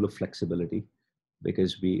level of flexibility,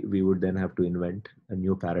 because we would then have to invent a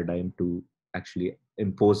new paradigm to actually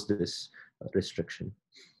impose this restriction.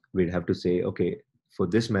 We'd have to say, okay, for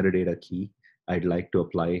this metadata key, I'd like to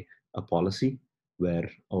apply a policy where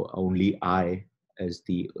only I, as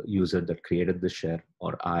the user that created the share,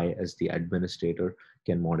 or I, as the administrator,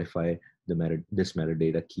 can modify this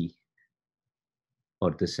metadata key,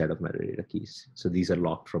 or this set of metadata keys. So these are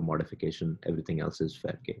locked from modification. Everything else is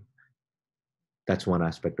fair game. That's one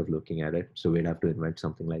aspect of looking at it. So we'd have to invent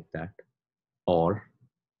something like that. Or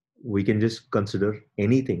we can just consider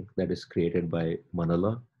anything that is created by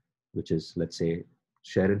Manila, which is, let's say,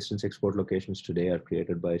 share instance export locations today are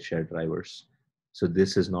created by shared drivers. So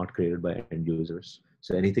this is not created by end users.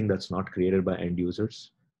 So anything that's not created by end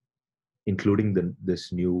users, including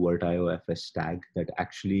this new VertIOFS tag that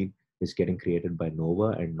actually is getting created by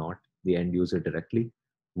Nova and not the end user directly,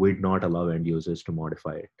 we'd not allow end users to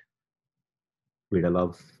modify it. We'd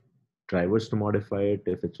allow drivers to modify it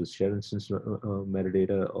if it's with share instance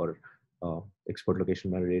metadata, or export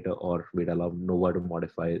location metadata, or we'd allow Nova to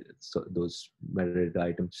modify those metadata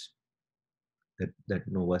items that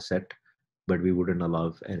Nova set, but we wouldn't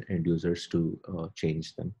allow end users to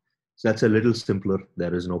change them. So that's a little simpler.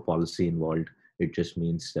 There is no policy involved. It just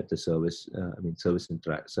means that the service, service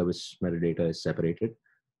metadata is separated,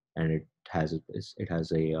 and it has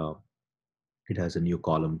a new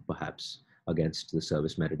column perhaps against the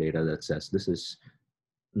service metadata that says this is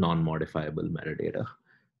non-modifiable metadata.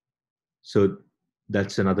 So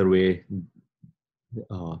that's another way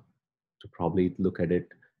to probably look at it.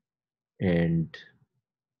 And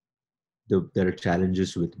there are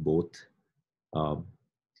challenges with both. Um,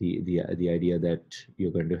 the idea that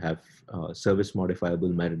you're going to have service modifiable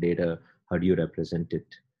metadata. How do you represent it?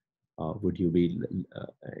 Would you be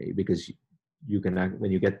because you can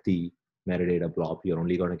when you get the metadata blob, you're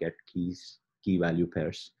only going to get key value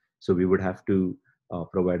pairs. So we would have to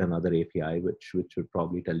provide another API which would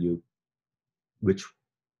probably tell you which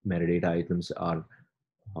metadata items are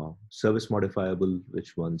service modifiable,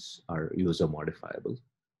 which ones are user modifiable,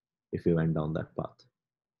 if you went down that path.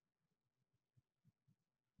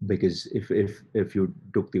 Because if you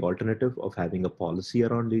took the alternative of having a policy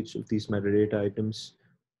around each of these metadata items,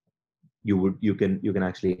 you can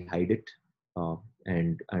actually hide it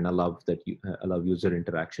and allow allow user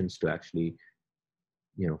interactions to actually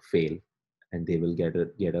fail, and they will get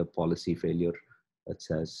a policy failure that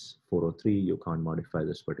says 403 you can't modify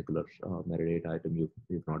this particular metadata item.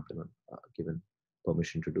 You've not been given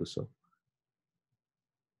permission to do so.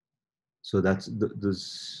 So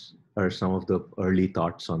those are some of the early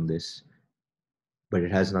thoughts on this, but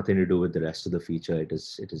it has nothing to do with the rest of the feature. It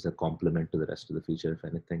is a complement to the rest of the feature, if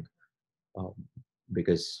anything,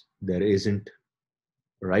 because there isn't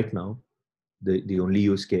right now. The only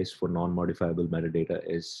use case for non-modifiable metadata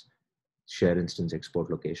is share instance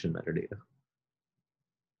export location metadata.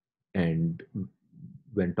 And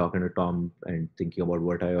when talking to Tom and thinking about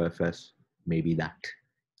what IOFS, maybe that,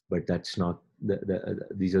 but that's not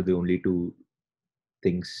these are the only two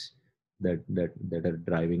things that are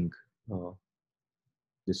driving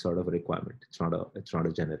this sort of a requirement. It's not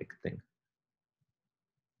a generic thing.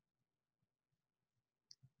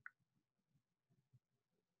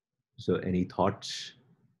 So any thoughts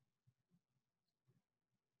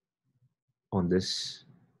on this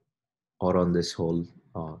or on this whole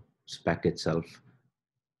spec itself?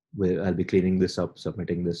 I'll be cleaning this up,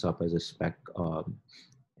 submitting this up as a spec,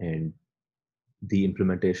 and the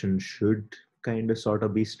implementation should kind of sort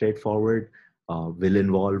of be straightforward. Will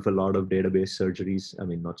involve a lot of database surgeries. I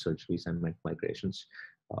mean, not surgeries, I meant migrations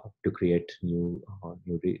to create new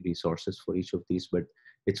resources for each of these, but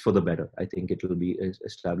it's for the better. I think it will be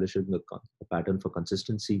establishing a pattern for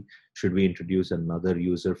consistency. Should we introduce another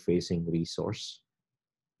user-facing resource,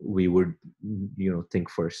 we would think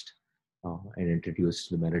first and introduce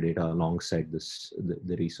the metadata alongside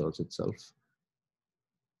the resource itself.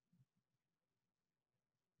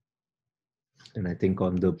 And I think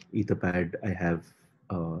on the Etherpad, I have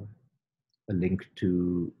a link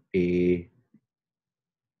to a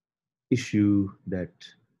issue that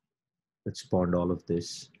spawned all of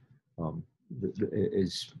this. I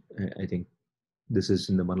think this is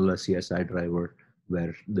in the Manila CSI driver,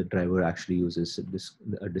 where the driver actually uses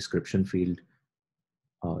a description field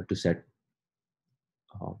to set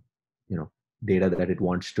data that it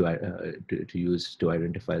wants to use to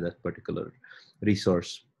identify that particular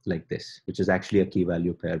resource, like this, which is actually a key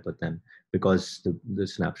value pair. But then because the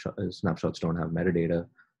snapshots don't have metadata,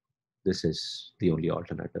 this is the only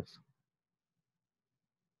alternative.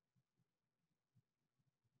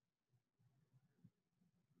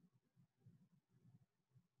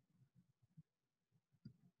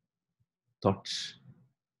 Thoughts?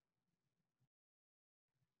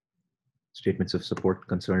 Statements of support,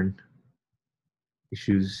 concern,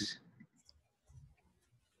 issues?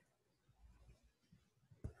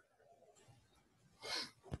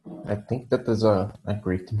 I think that is a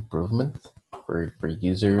great improvement for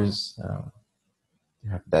users to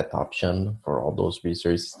have that option for all those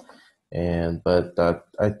resources. But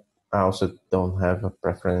I also don't have a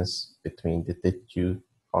preference between the two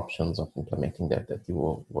options of implementing that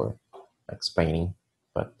you were explaining.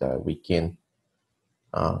 But we can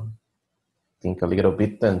think a little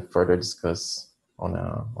bit and further discuss on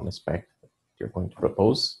a spec you're going to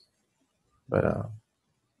propose. But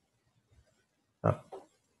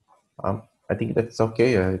I think that's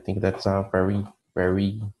okay. I think that's a very,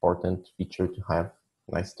 very important feature to have.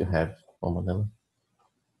 Nice to have on Manila.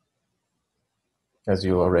 As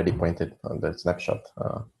you already pointed on the snapshot,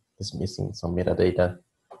 is missing some metadata,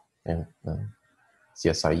 and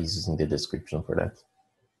CSI is using the description for that.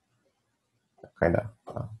 Kind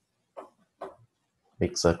of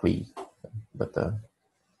exactly, but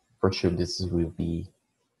for sure this will be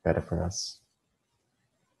better for us.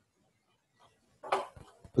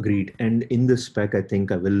 Agreed. And in the spec, I think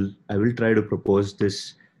I will try to propose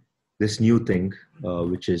this new thing,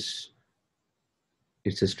 which is,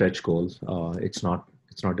 it's a stretch goal. It's not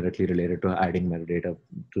it's not directly related to adding metadata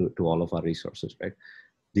to all of our resources, right?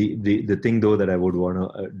 The thing though that I would want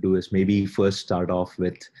to do is maybe first start off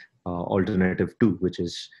with alternative two, which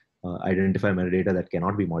is identify metadata that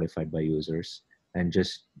cannot be modified by users and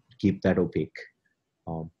just keep that opaque.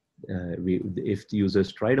 Um, if the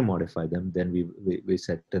users try to modify them, then we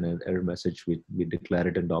set an error message. We declare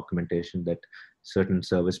it in documentation that certain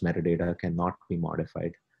service metadata cannot be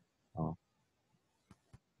modified. Uh,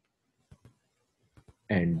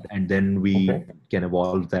 and then we can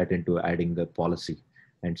evolve that into adding the policy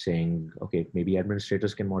and saying, okay, maybe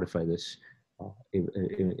administrators can modify this,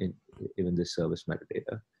 even this service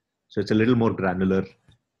metadata. So it's a little more granular,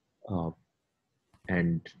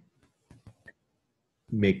 and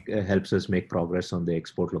helps us make progress on the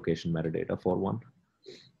export location metadata for one.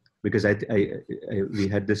 Because we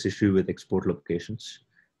had this issue with export locations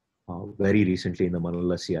very recently in the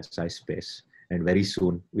Manila CSI space, and very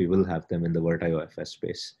soon we will have them in the Vertio FS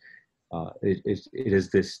space. It is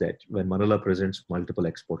this, that when Manila presents multiple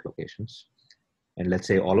export locations, and let's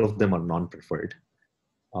say all of them are non-preferred,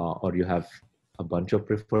 or you have a bunch of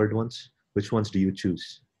preferred ones, which ones do you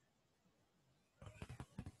choose?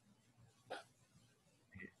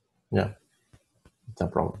 Yeah, it's a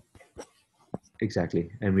problem. Exactly.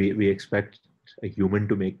 And we expect a human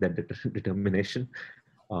to make that determination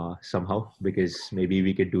somehow, because maybe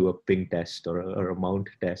we could do a ping test or a mount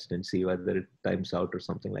test and see whether it times out or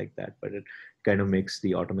something like that. But it kind of makes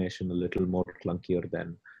the automation a little more clunkier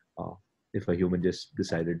than if a human just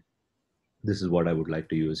decided, this is what I would like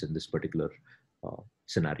to use in this particular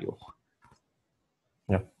scenario.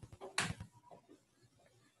 Yeah.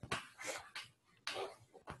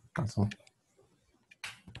 Awesome.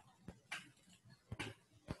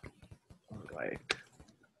 All right.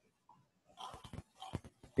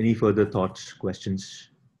 Any further thoughts, questions?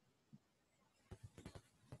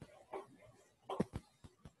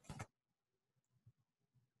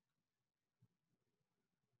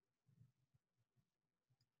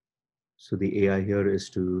 So the AI here is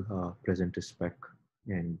to present a spec,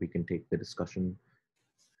 and we can take the discussion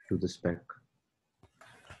to the spec.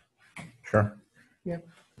 Sure. Yep.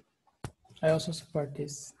 I also support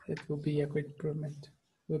this. It will be a great improvement.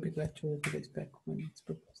 We'll be glad to review this back when it's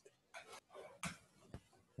proposed.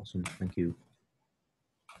 Awesome, thank you.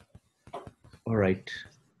 All right.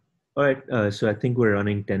 All right, so I think we're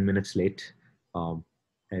running 10 minutes late,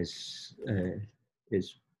 as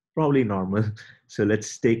is probably normal. So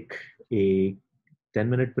let's take a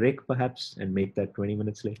 10-minute break perhaps and make that 20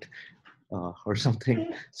 minutes late or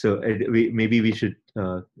something. So maybe we should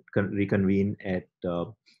reconvene at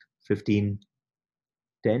 15:10.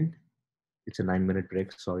 It's a 9-minute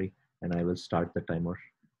break, sorry, and I will start the timer.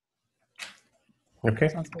 Okay.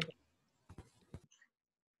 Sounds good.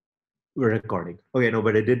 We're recording. Okay, no,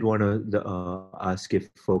 but I did want to ask if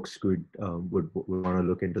folks would want to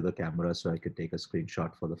look into the camera so I could take a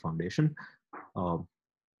screenshot for the foundation. All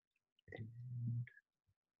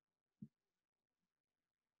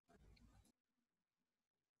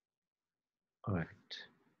right.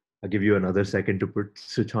 I'll give you another second to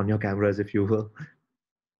switch on your cameras, if you will.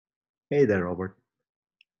 Hey there, Robert.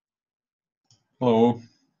 Hello.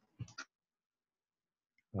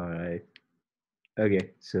 All right.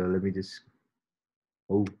 Okay, so let me just.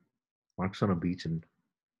 Oh, Mark's on a beach in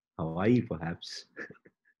Hawaii, perhaps.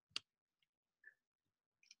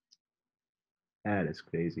 That is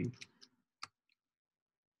crazy.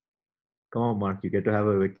 Come on, Mark. You get to have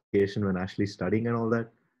a vacation when Ashley's studying and all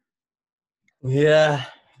that. Yeah,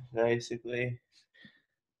 basically.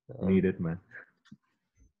 Need it, man.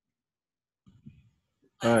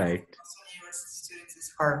 All right. Students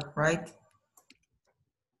is hard, right?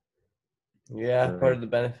 Yeah, Right. part of the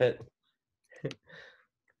benefit.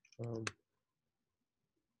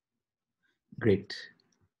 Great.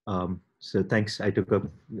 So thanks. I took a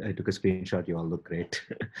screenshot. You all look great.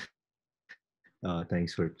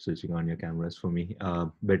 Thanks for switching on your cameras for me.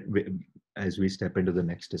 But as we step into the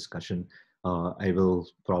next discussion, I will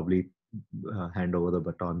probably hand over the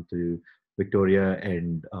baton to Victoria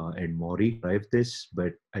and Maury to drive this.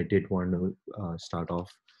 But I did want to start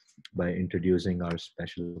off by introducing our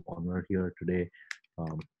special honor here today,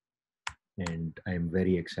 and I'm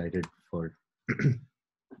very excited for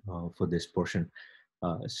this portion.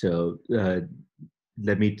 So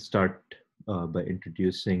let me start by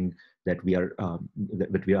introducing that we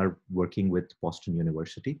are working with Boston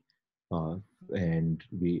University, and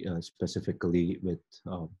we specifically with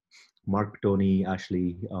Mark, Tony,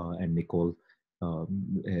 Ashley, and Nicole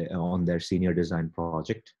on their senior design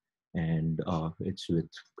project. And it's with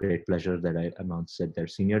great pleasure that I announce that their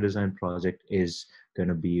senior design project is going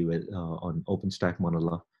to be with on OpenStack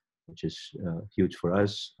Manila, which is huge for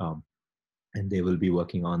us. And they will be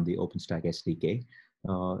working on the OpenStack SDK.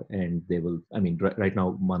 And they will, I mean, right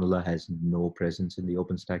now, Manila has no presence in the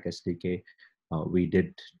OpenStack SDK. We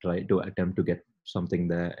did try to attempt to get something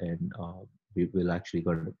there, and we will actually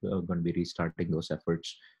going to be restarting those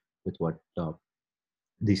efforts with what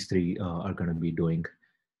these three are going to be doing.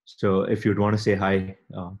 So if you'd want to say hi,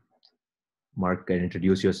 Mark, and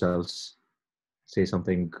introduce yourselves, say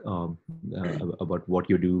something about what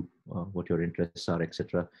you do, what your interests are,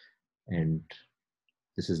 etc. And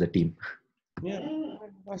this is the team. Yeah,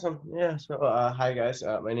 awesome. Yeah, so hi guys.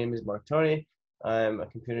 My name is Mark Tony. I'm a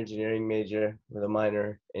computer engineering major with a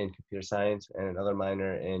minor in computer science and another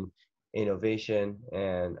minor in innovation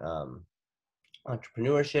and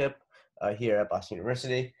entrepreneurship here at Boston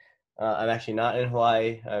University. I'm actually not in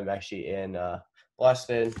Hawaii. I'm actually in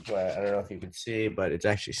Boston, where I don't know if you can see, but it's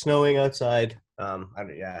actually snowing outside.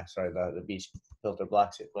 Yeah, sorry, the beach filter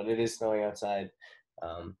blocks it, but it is snowing outside.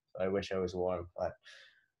 I wish I was warm, but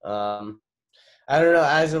I don't know.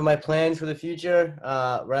 As of my plans for the future,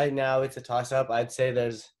 right now it's a toss-up. I'd say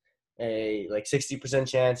there's a like 60%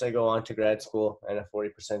 chance I go on to grad school and a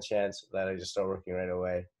 40% chance that I just start working right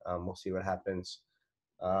away. We'll see what happens.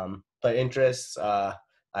 But interests,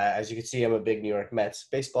 as you can see, I'm a big New York Mets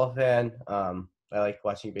baseball fan. I like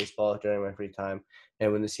watching baseball during my free time,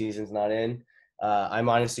 and when the season's not in, I'm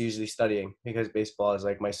honestly usually studying because baseball is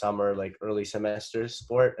like my summer, like early semester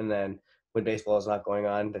sport, and then when baseball is not going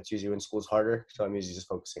on, that's usually when school's harder. So I'm usually just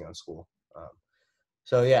focusing on school.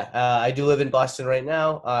 So yeah, I do live in Boston right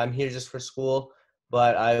now. I'm here just for school,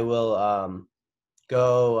 but I will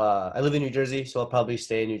go. I live in New Jersey, so I'll probably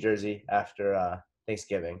stay in New Jersey after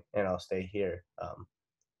Thanksgiving, and I'll stay here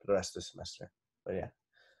for the rest of the semester. But yeah,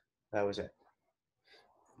 that was it.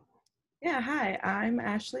 Yeah, hi, I'm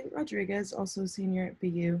Ashley Rodriguez, also a senior at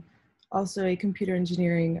BU, also a computer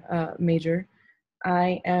engineering major.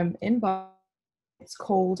 I am in Boston. It's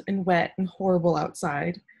cold and wet and horrible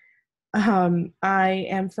outside. I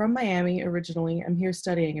am from Miami originally. I'm here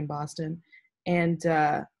studying in Boston, and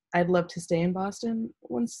I'd love to stay in Boston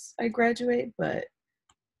once I graduate, but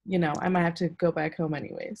you know, I might have to go back home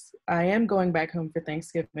anyways. I am going back home for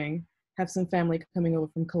Thanksgiving, have some family coming over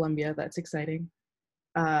from Colombia. That's exciting.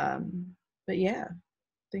 But yeah,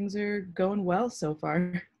 things are going well so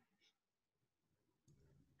far.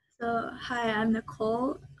 So, hi, I'm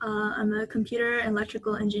Nicole. I'm a computer and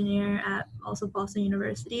electrical engineer at also Boston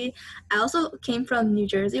University. I also came from New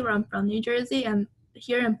Jersey, where I'm from New Jersey. I'm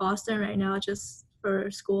here in Boston right now just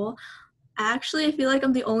for school. I actually feel like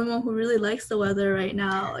I'm the only one who really likes the weather right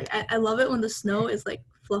now. Like I love it when the snow is like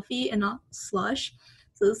fluffy and not slush.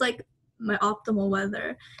 So it's like my optimal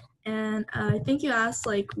weather. And I think you asked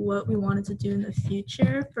like what we wanted to do in the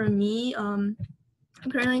future. For me, I'm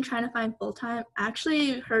currently trying to find full-time. I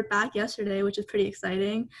actually heard back yesterday, which is pretty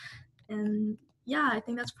exciting. And yeah, I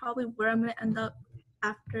think that's probably where I'm going to end up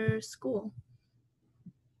after school.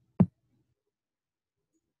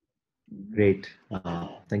 Great.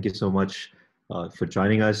 Thank you so much for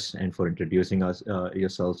joining us and for introducing us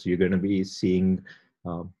yourselves. You're going to be seeing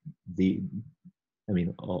uh, the, I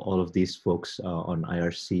mean, all of these folks on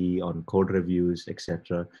IRC, on code reviews,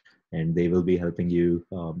 etc., and they will be helping you,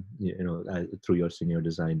 through your senior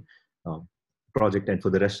design project. And for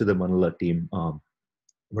the rest of the Manila team,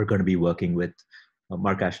 we're going to be working with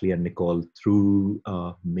Mark, Ashley, and Nicole through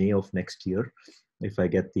May of next year, if I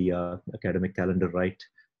get the academic calendar right,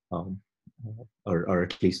 or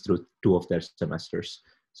at least through 2 of their semesters.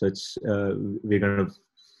 So it's we're going to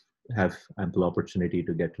have ample opportunity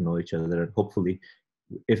to get to know each other, and hopefully,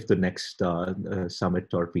 if the next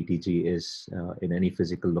summit or PTG is in any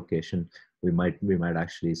physical location, we might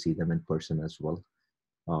actually see them in person as well.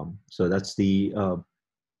 So that's the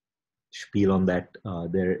spiel on that.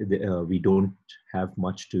 We don't have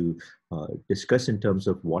much to discuss in terms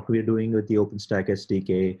of what we're doing with the OpenStack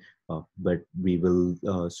SDK, but we will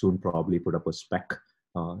soon probably put up a spec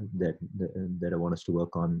that I want us to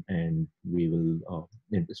work on, and we will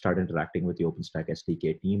start interacting with the OpenStack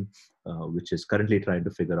SDK team, which is currently trying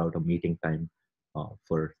to figure out a meeting time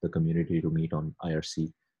for the community to meet on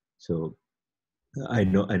IRC. So I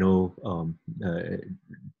know.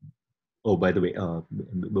 Oh, by the way,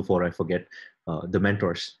 before I forget, the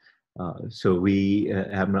mentors. So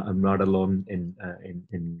I'm not alone in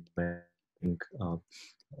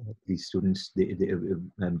these students.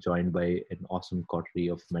 I'm joined by an awesome coterie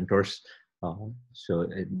of mentors. So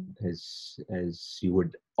as you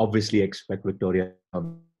would obviously expect, Victoria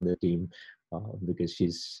on the team, because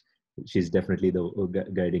she's definitely the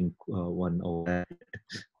guiding one over there.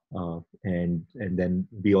 And then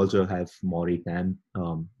we also have Maury Tan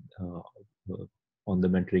on the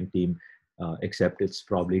mentoring team, except it's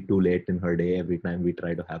probably too late in her day every time we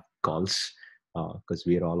try to have calls, because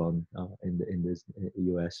we are all on in this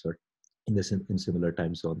US or in similar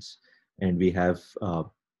time zones. And we have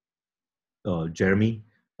Jeremy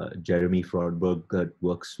Frodberg that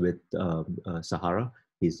works with Sahara.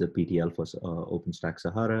 He's the PTL for OpenStack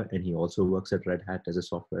Sahara, and he also works at Red Hat as a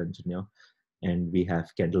software engineer. And we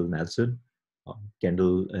have Kendall Nelson.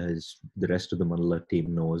 Kendall, as the rest of the Manila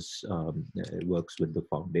team knows, works with the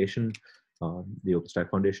foundation, the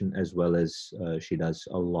OpenStack Foundation, as well as she does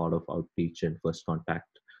a lot of outreach and first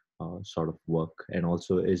contact sort of work, and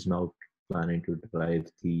also is now planning to drive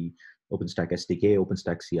the OpenStack SDK,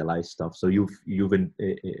 OpenStack CLI stuff. So you've in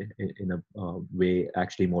a way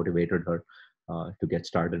actually motivated her to get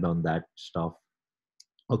started on that stuff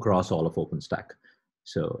across all of OpenStack.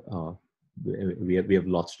 So we have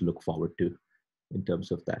lots to look forward to in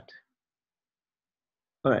terms of that.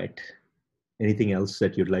 All right. Anything else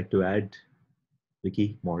that you'd like to add,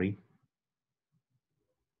 Vicky, Maury?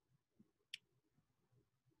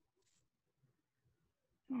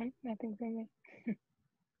 Nothing from me.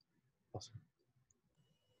 Awesome.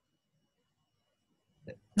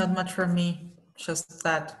 Not much from me, just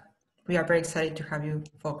that we are very excited to have you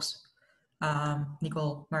folks,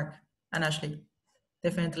 Nicole, Mark, and Ashley.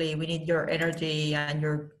 Definitely, we need your energy and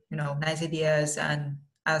your nice ideas, and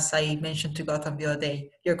as I mentioned to Gotham the other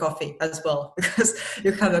day, your coffee as well, because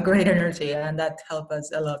you have a great energy and that helped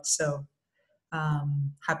us a lot. So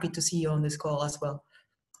happy to see you on this call as well.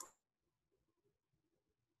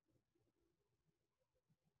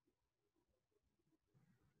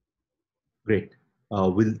 Great.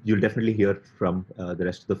 You'll definitely hear from the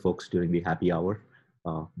rest of the folks during the happy hour,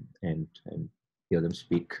 and hear them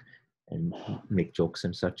speak and make jokes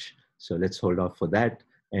and such. So let's hold off for that,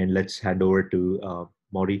 and let's hand over to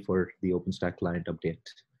Maury for the OpenStack client update.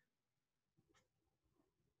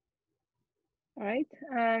 All right.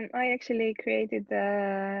 I actually created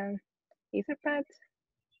the Etherpad.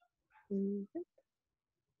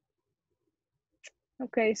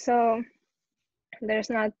 Okay, so there's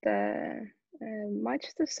not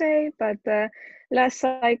much to say, but last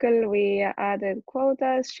cycle we added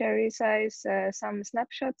quotas, share resize, some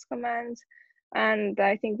snapshots commands, and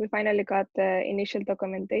I think we finally got the initial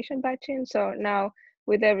documentation batch in. So now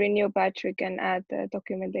with every new batch, we can add the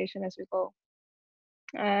documentation as we go.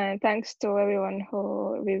 Thanks to everyone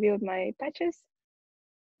who reviewed my patches.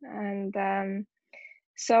 And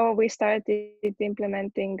so we started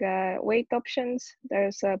implementing wait options.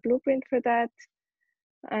 There's a blueprint for that.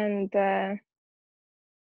 And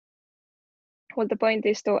well, the point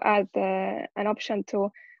is to add an option to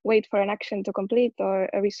wait for an action to complete or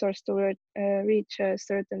a resource to reach a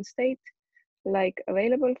certain state, like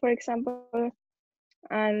available, for example.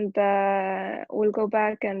 And we'll go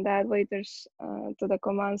back and add waiters to the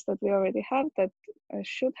commands that we already have that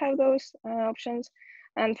should have those options.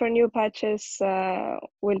 And for new patches,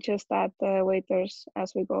 we'll just add the waiters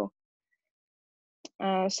as we go.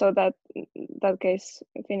 So that case,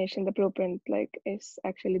 finishing the blueprint is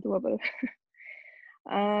actually doable.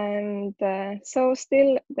 And so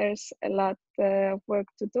still there's a lot of work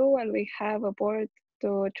to do, and we have a board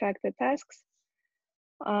to track the tasks.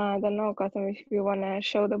 I don't know, Gotham, if you want to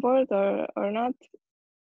show the board or not.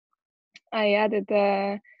 I added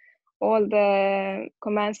all the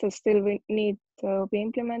commands that still need to be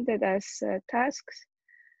implemented as tasks.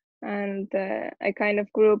 And I kind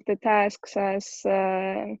of grouped the tasks as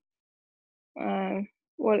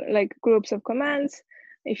like groups of commands.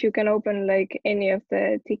 If you can open like any of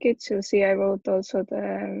the tickets, you'll see I wrote also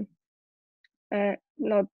the,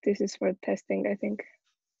 no, this is for testing, I think.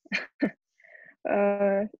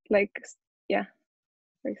 Like, yeah,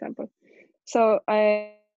 for example. So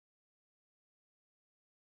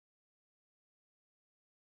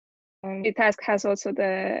the task has also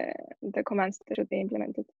the commands that should be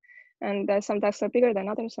implemented. And some tasks are bigger than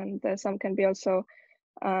others, and some can be also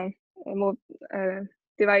moved,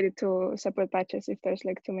 divided to separate batches if there's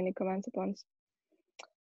like too many commands at once.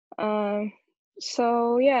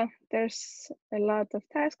 So yeah, there's a lot of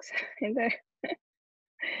tasks in there.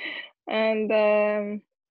 And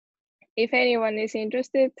if anyone is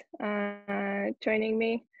interested joining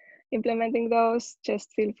me implementing those,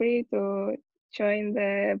 just feel free to join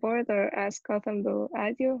the board or ask Gotham to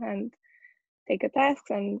add you and take a task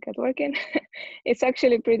and get working. It's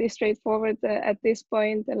actually pretty straightforward at this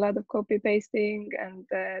point. A lot of copy pasting and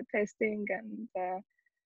testing and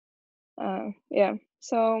yeah,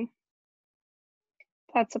 so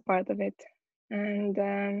that's a part of it.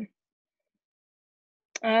 And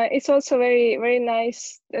it's also very, very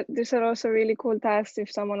nice. These are also really cool tasks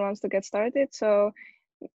if someone wants to get started. So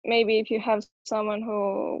maybe if you have someone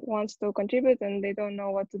who wants to contribute and they don't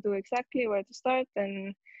know what to do exactly, where to start,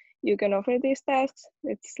 then you can offer these tasks.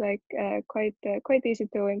 It's like quite easy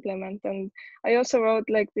to implement. And I also wrote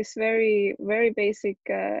like this very basic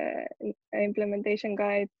implementation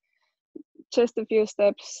guide, just a few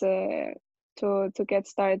steps to get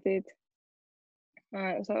started.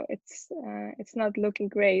 So it's not looking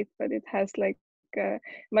great, but it has like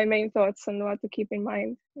my main thoughts on what to keep in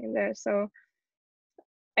mind in there. So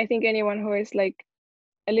I think anyone who is like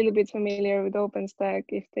a little bit familiar with OpenStack,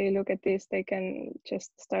 if they look at this, they can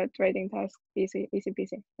just start writing tasks easy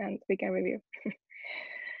peasy, and we can review.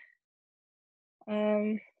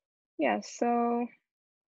 Yeah, so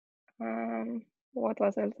what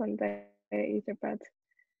was else on the Etherpad?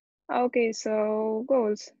 Okay, so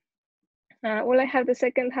goals. Well, I have the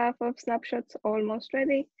second half of snapshots almost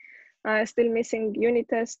ready. Still missing unit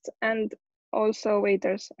tests and also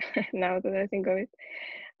waiters, now that I think of it.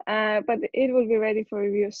 But it will be ready for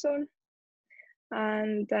review soon.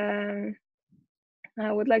 And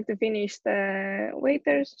I would like to finish the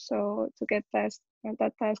waiters, so to get that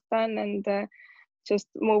task done and just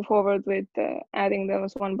move forward with adding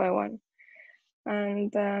those one by one.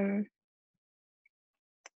 And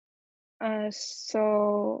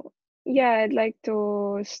so yeah, I'd like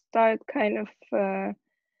to start kind of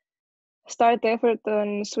start the effort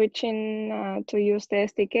on switching to use the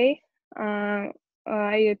SDK.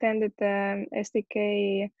 I attended the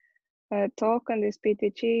SDK talk on this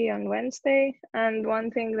PTG on Wednesday, and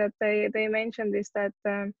one thing that they mentioned is that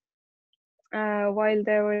while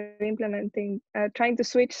they were implementing, trying to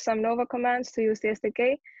switch some Nova commands to use the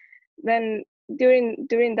SDK, then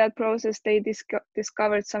during that process they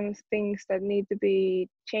discovered some things that need to be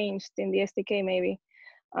changed in the SDK maybe.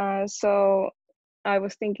 So I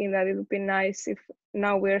was thinking that it would be nice if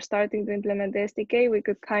now we're starting to implement the SDK, we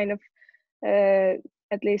could kind of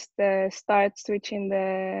at least start switching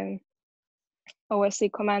the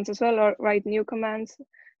OSC commands as well, or write new commands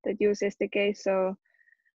that use SDK. So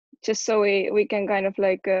just so we can kind of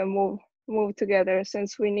like move together,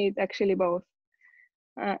 since we need actually both,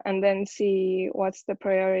 and then see what's the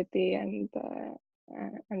priority and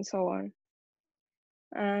so on.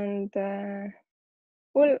 And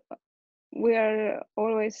well, we are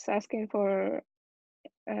always asking for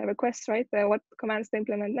requests, right? What commands to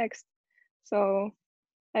implement next. So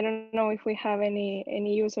I don't know if we have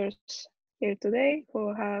any users here today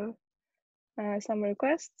who have some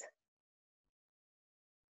requests.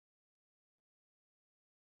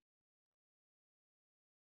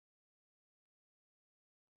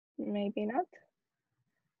 Maybe not.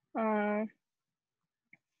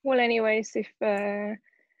 Well, anyways, if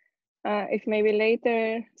maybe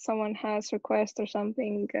later someone has request or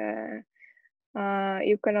something,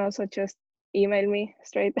 you can also just email me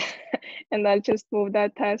straight, and I'll just move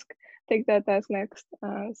that task, take that task next.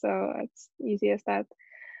 So it's easy as that.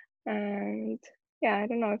 And yeah, I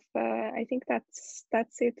don't know if I think that's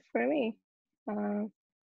it for me.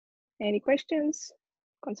 Any questions,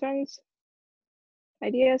 concerns,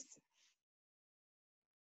 ideas?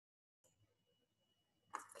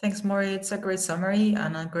 Thanks, Maury. It's a great summary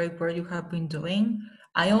and a great work you have been doing.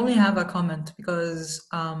 I only have a comment because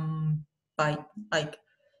by like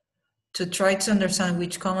to try to understand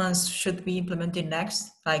which commands should be implemented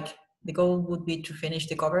next, like the goal would be to finish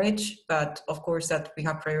the coverage, but of course that we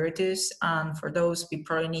have priorities, and for those we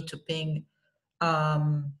probably need to ping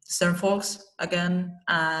certain folks again,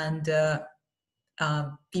 and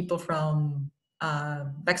people from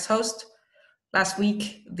Bex Host. Last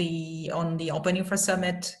week, on the Open Infra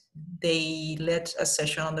Summit, they led a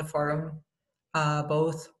session on the forum,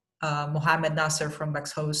 both Mohammed Nasser from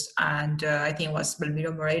Bexhost and I think it was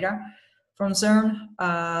Belmiro Moreira from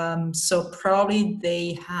CERN. So probably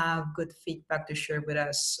they have good feedback to share with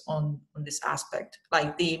us on this aspect.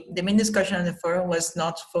 Like the main discussion on the forum was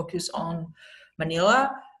not focused on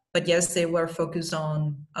Manila, but yes, they were focused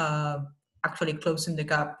on actually closing the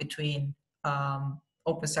gap between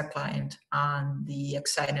OpenStack client and the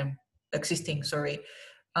existing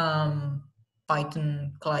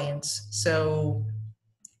Python clients. So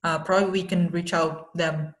probably we can reach out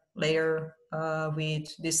them later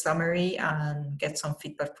with this summary and get some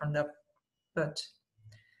feedback from them. But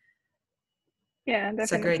Yeah,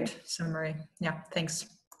 it's a definitely. great summary. Yeah, thanks.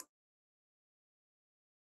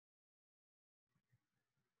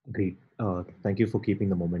 Great. Thank you for keeping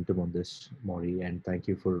the momentum on this, Maury, and thank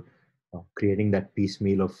you for creating that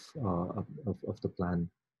piecemeal of the plan.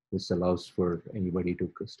 This allows for anybody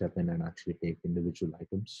to step in and actually take individual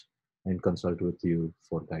items and consult with you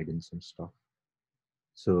for guidance and stuff.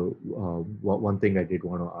 So one thing I did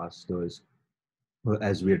want to ask though is,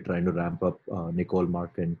 as we're trying to ramp up, Nicole,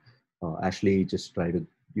 Mark, and Ashley, just try to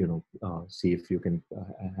see if you can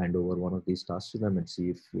hand over one of these tasks to them and see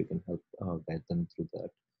if we can help guide them through that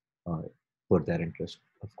for their interest,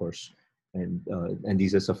 of course. And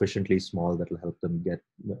these are sufficiently small that will help them get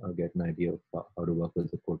an idea of how to work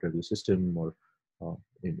with the code review system, or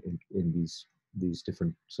in these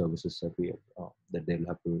different services that we that they'll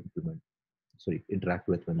have to interact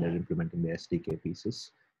with when they're implementing the SDK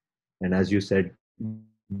pieces. And as you said,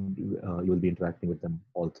 you will be interacting with them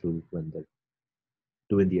all through when they're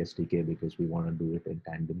doing the SDK, because we want to do it in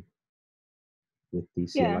tandem with the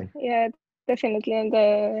CLI. Yeah, definitely. And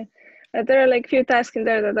there are like few tasks in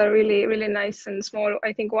there that are really, really nice and small.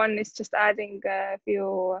 I think one is just adding a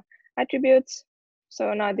few attributes.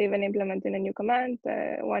 So not even implementing a new command.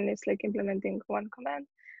 One is like implementing one command.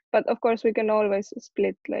 But of course, we can always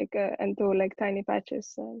split like and do like tiny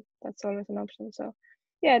patches. That's always an option. So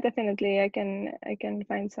yeah, definitely, I can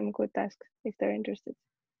find some good tasks if they're interested.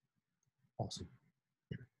 Awesome.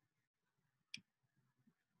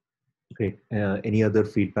 Great. Any other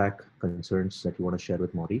feedback, concerns that you want to share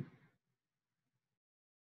with Maury?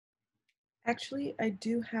 Actually, I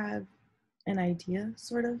do have an idea,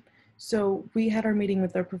 sort of. So we had our meeting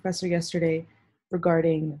with our professor yesterday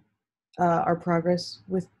regarding our progress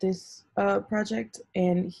with this project,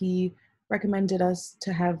 and he recommended us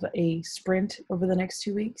to have a sprint over the next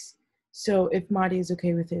 2 weeks. So if Madi is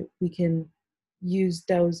okay with it, we can use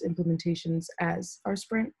those implementations as our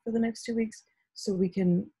sprint for the next 2 weeks, so we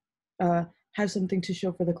can have something to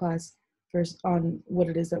show for the class first on what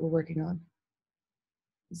it is that we're working on.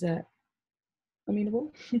 Is that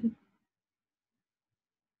amenable?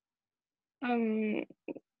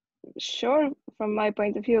 Sure, from my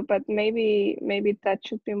point of view, but maybe that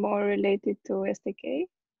should be more related to SDK.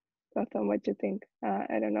 Gautam, what do you think?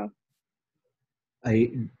 I don't know.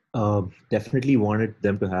 I definitely wanted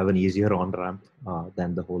them to have an easier on ramp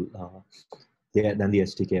than the whole than the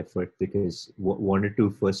SDK effort, because wanted to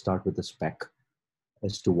first start with the spec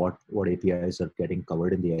as to what APIs are getting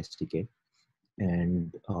covered in the SDK.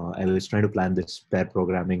 And I was trying to plan this pair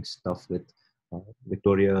programming stuff with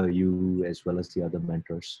Victoria, you, as well as the other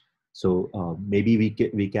mentors. So maybe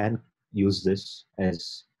we can use this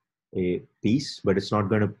as a piece, but it's not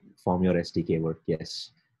going to form your SDK work.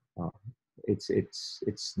 Yes, uh, this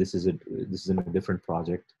is in a different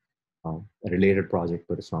project, a related project,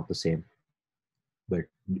 but it's not the same. But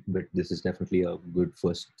this is definitely a good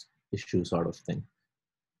first issue sort of thing.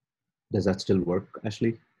 Does that still work,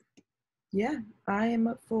 Ashley? Yeah, I am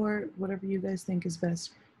up for whatever you guys think is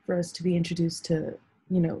best for us to be introduced to,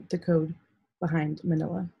 the code behind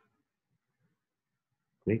Manila.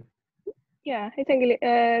 Great. Yeah, I think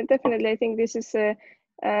definitely. I think this is a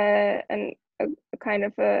kind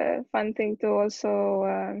of a fun thing to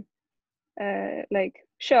also like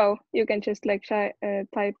show. You can just like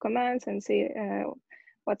type commands and see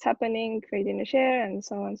what's happening, creating a share, and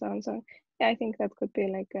so on, so on, so on. Yeah, I think that could be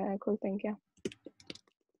like a cool thing. Yeah.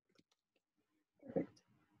 Perfect.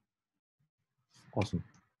 Awesome.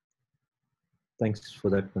 Thanks for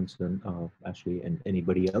that concern, Ashley. And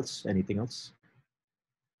anybody else? Anything else?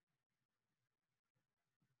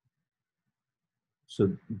 So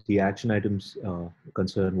the action items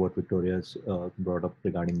concern what Victoria's brought up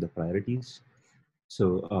regarding the priorities.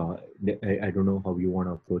 So I don't know how you want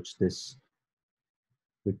to approach this.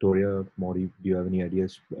 Victoria, Maury, do you have any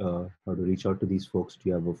ideas how to reach out to these folks? Do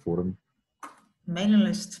you have a forum? Mailing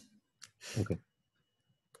list. Okay.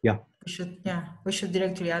 Yeah. We should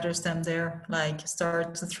directly address them there, like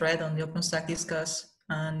start a thread on the OpenStack Discuss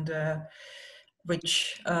and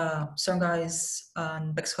reach some guys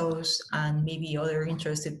and Bex hosts, and maybe other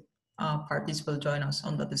interested parties will join us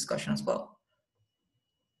on the discussion as well.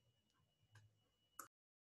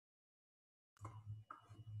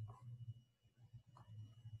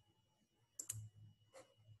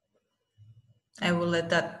 I will let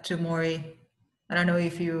that to Maury. I don't know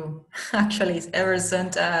if you actually ever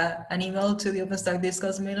sent an email to the OpenStack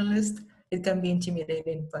Discuss mailing list. It can be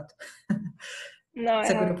intimidating, but No, it's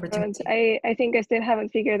I a good haven't. opportunity. I think I still haven't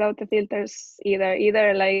figured out the filters either.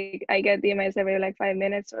 Either like I get emails every like 5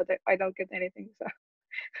 minutes, or I don't get anything. So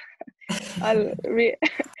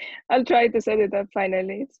I'll try to set it up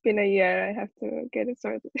finally. It's been a year. I have to get it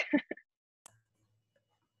sorted.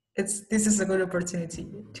 This is a good opportunity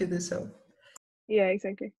to do so. Yeah,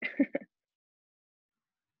 exactly.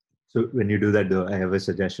 So when you do that, though, I have a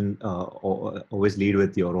suggestion. Always lead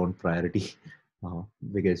with your own priority,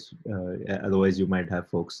 because otherwise you might have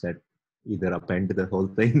folks that either append the whole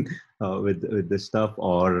thing with this stuff,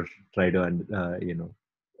 or try to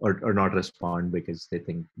or not respond because they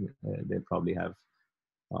think they probably have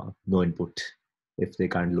no input if they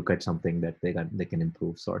can't look at something that they can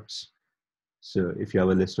improve sorts. So if you have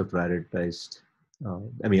a list of prioritized,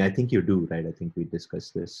 I mean, I think you do, right? I think we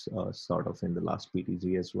discussed this sort of in the last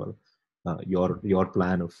PTG as well. Your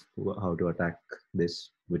plan of how to attack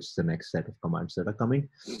this, which is the next set of commands that are coming.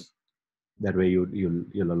 That way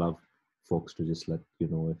you'll allow folks to just let you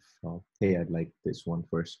know if hey, I'd like this one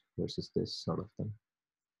first versus this sort of thing.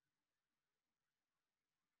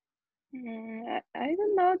 I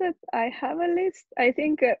don't know that I have a list. I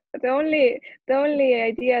think the only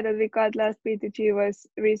idea that we got last PTG was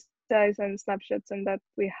resize and snapshots, and that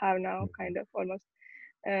we have now kind of almost.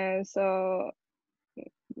 So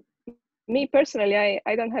me personally,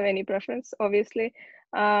 I don't have any preference. Obviously,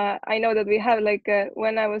 I know that we have like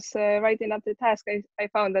when I was writing up the task, I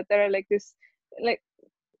found that there are like this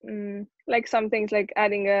like some things like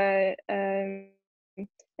adding a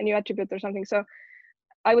new attribute or something. So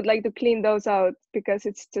I would like to clean those out because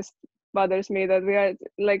it's just bothers me that we are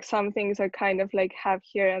like some things are kind of like have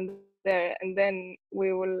here and there, and then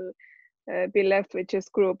we will be left with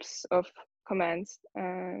just groups of commands.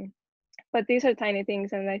 But these are tiny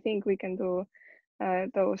things, and I think we can do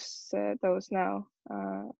those now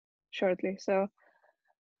shortly. So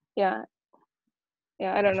yeah,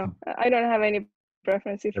 I don't know. I don't have any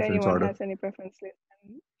preference. If Preference anyone order. has any preference,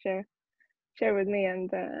 share with me,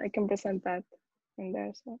 and I can present that in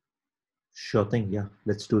there. So. Sure thing. Yeah,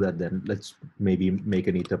 let's do that then. Let's maybe make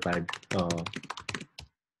an Etherpad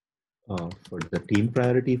for the team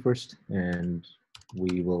priority first, and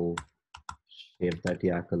we will shave that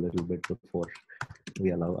yak a little bit before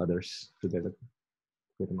we allow others to get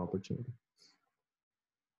an opportunity.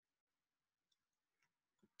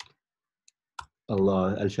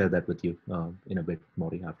 I'll share that with you in a bit,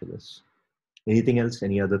 Maury, after this. Anything else?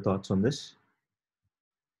 Any other thoughts on this?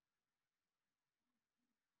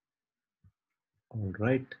 All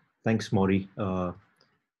right. Thanks, Maury.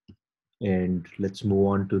 And let's move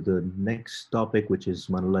on to the next topic, which is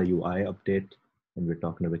Manila UI update. And we're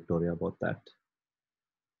talking to Victoria about that.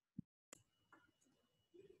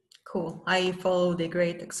 Cool. I followed the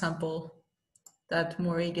great example that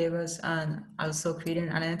Maury gave us and also created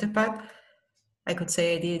an Etherpad. I could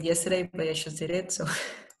say I did it yesterday, but I just did it. So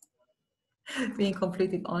being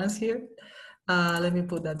completely honest here, let me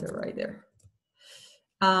put that there right there.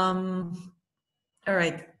 All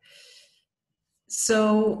right.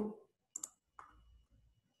 So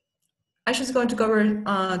I'm just going to cover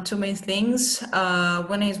two main things.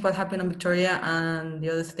 One is what happened on Victoria, and the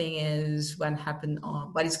other thing is what happened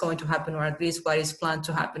on what is going to happen, or at least what is planned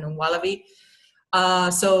to happen on Wallaby.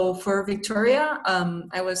 So for Victoria,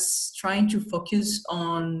 I was trying to focus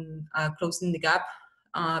on closing the gap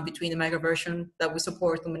between the micro version that we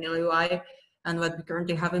support on Manila UI and what we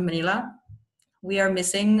currently have in Manila. We are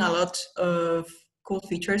missing a lot of cool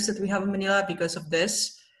features that we have in Manila because of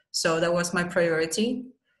this. So that was my priority.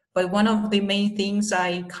 But one of the main things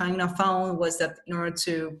I kind of found was that in order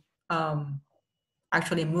to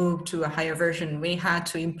actually move to a higher version, we had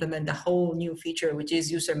to implement a whole new feature, which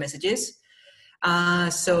is user messages.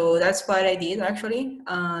 So that's what I did actually,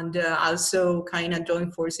 and also kind of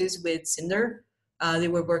joined forces with Cinder. They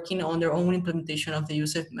were working on their own implementation of the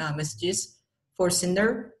user messages for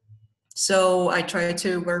Cinder. So I tried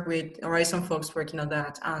to work with Horizon folks working on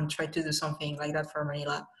that and try to do something like that for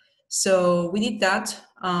Manila. So we did that.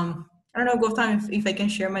 I don't know, Gautam, if I can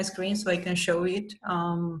share my screen so I can show it,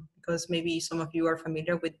 because maybe some of you are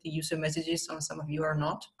familiar with the user messages and some of you are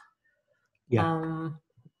not. Yeah.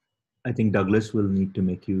 I think Douglas will need to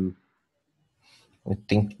make you. I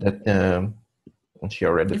think that she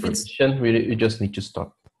already permission. We just need to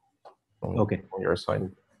stop. On your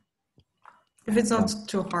side. If it's not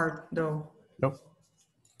too hard, though. No.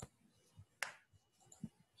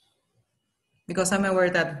 Because I'm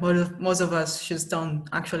aware that most of us just don't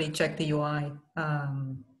actually check the UI.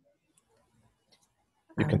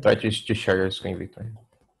 You can try to share your screen, Victor.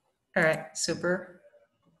 All right, super.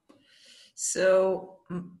 So.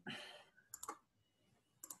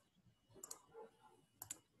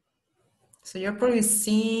 So you're probably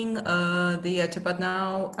seeing the Etherpad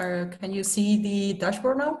now. Can you see the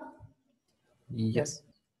dashboard now? Yes.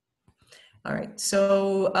 All right.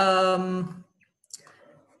 So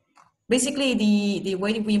basically, the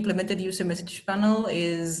way we implemented the user message panel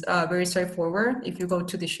is very straightforward. If you go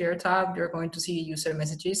to the share tab, you're going to see user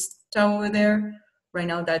messages tab over there. Right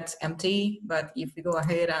now, that's empty. But if we go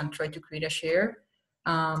ahead and try to create a share,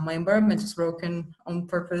 my environment is broken on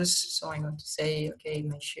purpose. So I'm going to say, okay,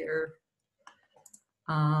 my share.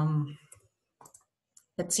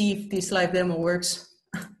 Let's see if this live demo works.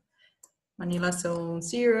 Manila zone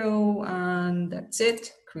 0, and that's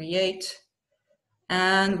it. Create.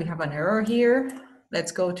 And we have an error here.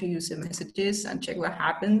 let's go to user messages and check what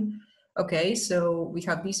happened. Okay, so we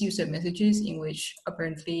have these user messages in which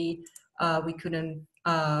apparently we couldn't,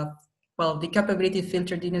 well, the capability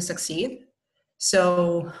filter didn't succeed.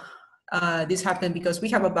 So this happened because we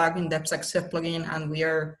have a bug in the Success plugin, and we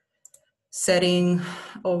are setting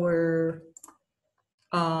our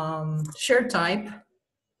share type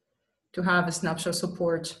to have a snapshot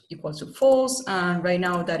support equal to false. And right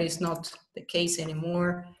now that is not the case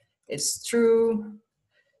anymore. It's true.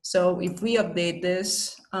 So if we update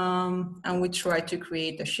this and we try to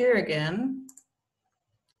create a share again,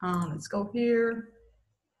 let's go here.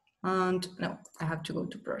 And no, I have to go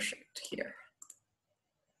to project here.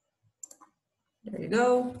 There you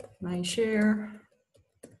go, my share.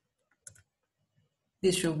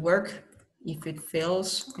 This should work. If it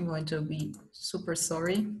fails, I'm going to be super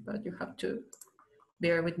sorry, but you have to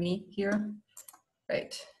bear with me here.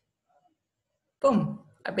 Right. Boom,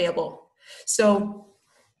 available. So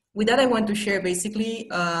with that, I want to share basically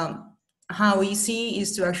how easy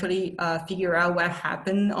is to actually figure out what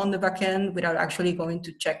happened on the backend without actually going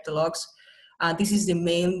to check the logs. This is the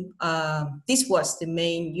main, this was the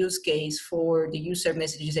main use case for the user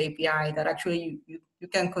messages API, that actually you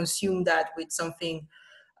can consume that with something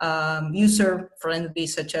user friendly,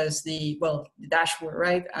 such as the dashboard,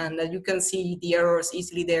 right? And that you can see the errors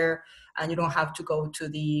easily there, and you don't have to go to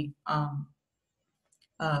the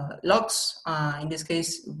logs. In this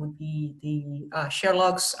case, it would be the share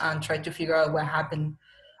logs, and try to figure out what happened.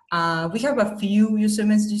 We have a few user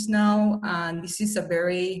messages now, and this is a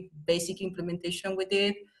very basic implementation we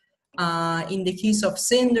did. In the case of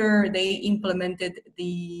Cinder, they implemented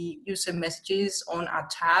the user messages on a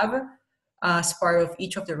tab as part of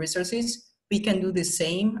each of the resources. We can do the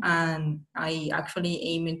same, and I actually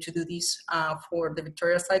aiming to do this for the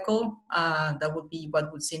Victoria cycle. That would be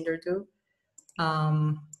what would Cinder do.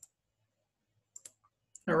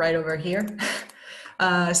 Right over here.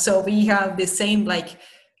 So we have the same, like,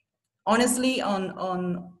 honestly,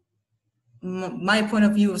 on my point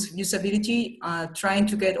of view of usability, trying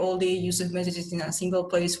to get all the user messages in a single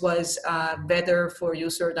place was better for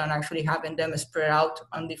user than actually having them spread out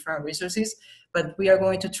on different resources. But we are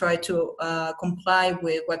going to try to comply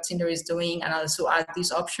with what Cinder is doing, and also add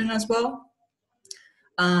this option as well.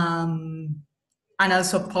 And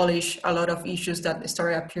also polish a lot of issues that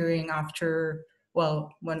started appearing after,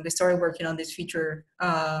 well, when we started working on this feature,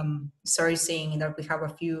 started seeing that we have a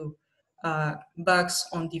few bugs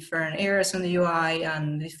on different areas on the UI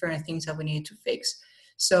and different things that we need to fix.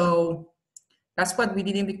 So that's what we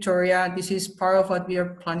did in Victoria. This is part of what we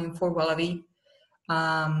are planning for Wallaby.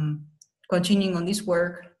 Continuing on this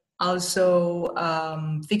work, also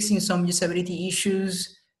fixing some usability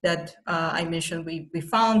issues that I mentioned we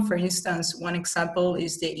found. For instance, one example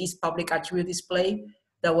is the is public attribute display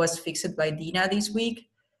that was fixed by Dina this week.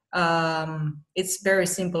 It's very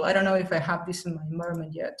simple. I don't know if I have this in my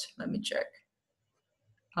environment yet. Let me check.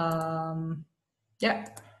 Yeah,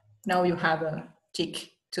 now you have a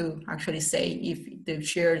tick to actually say if the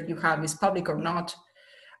share you have is public or not.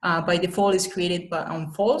 By default, it's created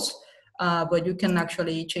on false, but you can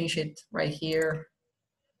actually change it right here,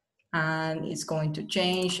 and it's going to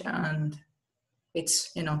change, and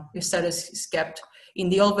it's, you know, your status is kept. In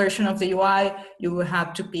the old version of the UI, you will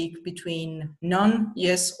have to pick between none,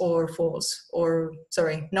 yes, or false, or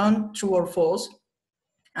sorry, none, true or false.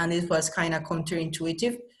 And it was kind of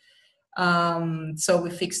counterintuitive. So we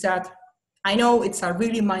fixed that. I know it's a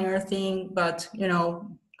really minor thing, but you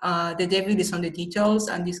know, the devil is on the details,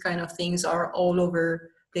 and these kind of things are all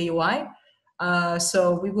over the UI.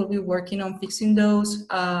 So we will be working on fixing those.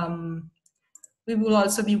 We will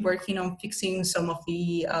also be working on fixing some of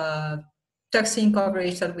the texting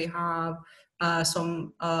coverage that we have,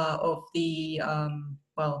 some of the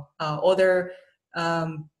other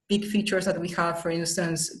big features that we have. For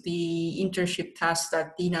instance, the internship task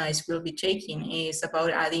that Dina will be taking is about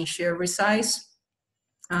adding share resize.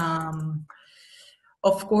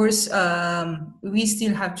 Of course, we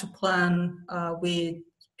still have to plan with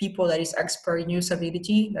people that is expert in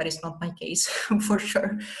usability. That is not my case for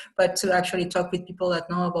sure, but to actually talk with people that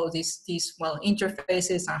know about these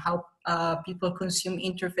interfaces and how people consume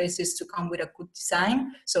interfaces to come with a good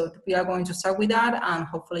design. So we are going to start with that, and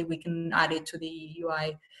hopefully we can add it to the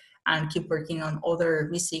UI and keep working on other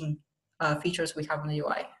missing features we have on the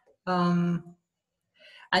UI. And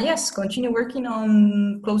yes, continue working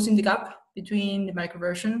on closing the gap between the micro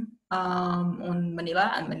version on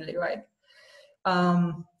Manila and Manila UI.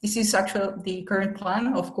 This is actually the current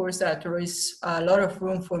plan. Of course, there is a lot of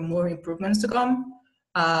room for more improvements to come,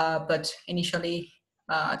 but initially,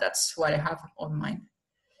 that's what I have on mind.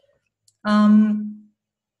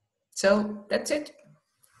 So that's it.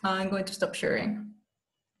 I'm going to stop sharing.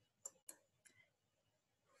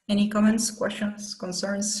 Any comments, questions,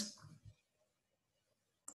 concerns?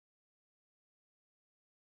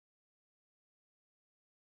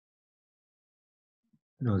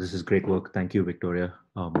 No, this is great work. Thank you, Victoria.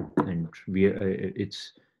 And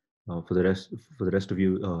it's for the rest of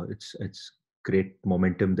you, it's great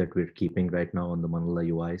momentum that we're keeping right now on the Manila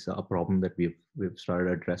UI. So a problem that we've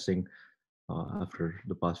started addressing after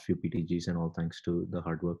the past few PTGs, and all thanks to the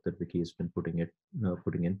hard work that Vicky has been putting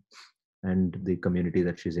in, and the community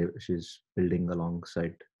that she's building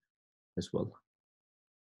alongside as well.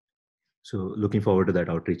 So looking forward to that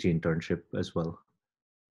outreach internship as well.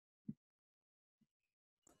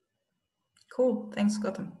 Cool, thanks,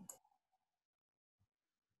 Gautam.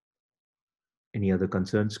 Any other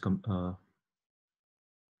concerns or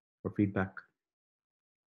feedback?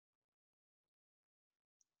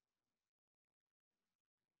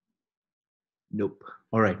 Nope.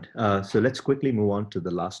 All right. So let's quickly move on to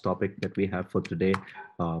the last topic that we have for today.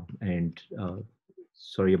 And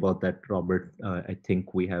sorry about that, Robert. I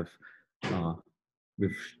think we've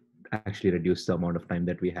actually reduced the amount of time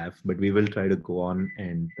that we have, but we will try to go on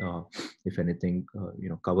and, if anything,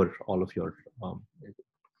 cover all of your, all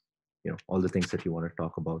the things that you want to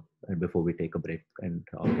talk about, and before we take a break and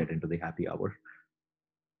I'll get into the happy hour.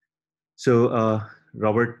 So,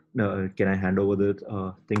 Robert, can I hand over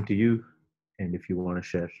the thing to you? And if you want to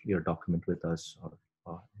share your document with us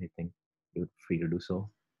or anything, you're free to do so.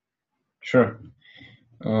 Sure.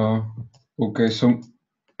 Okay, so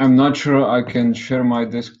I'm not sure I can share my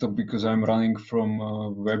desktop because I'm running from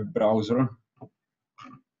a web browser.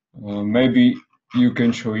 Maybe you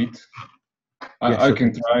can show it. Yeah, I sure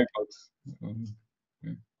can thing. try, but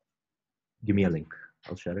yeah. Give me a link.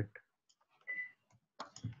 I'll share it.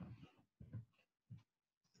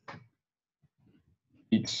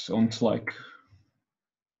 It's on Slack.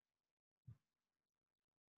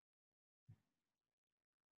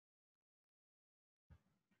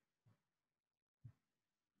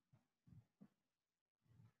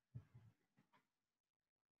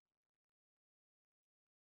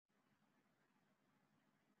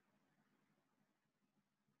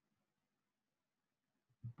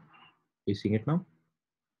 You seeing it now?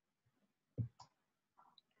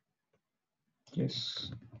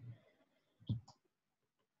 Yes.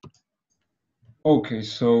 Okay,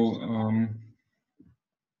 so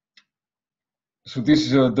this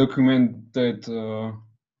is a document that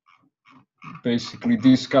basically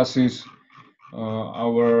discusses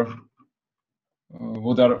what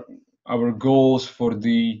are our goals for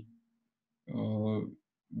the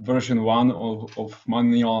version 1 of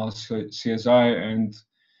Manila CSI, and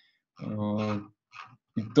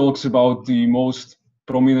it talks about the most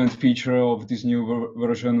prominent feature of this new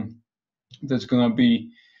version that's going to be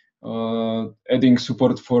adding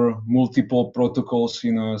support for multiple protocols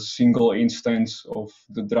in a single instance of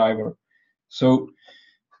the driver. So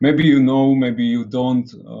maybe you know, maybe you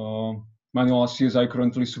don't. Manila CSI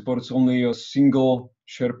currently supports only a single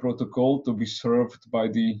share protocol to be served by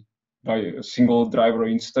a single driver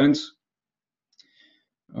instance.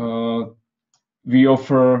 We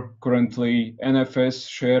offer currently NFS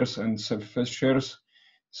shares and ZFS shares.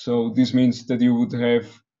 So this means that you would have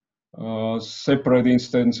a separate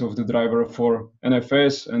instance of the driver for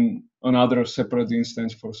NFS and another separate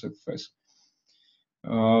instance for ZFS.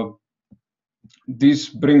 This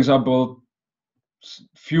brings up a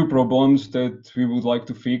few problems that we would like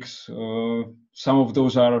to fix. Some of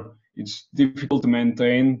those are, it's difficult to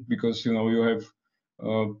maintain because you have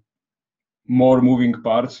more moving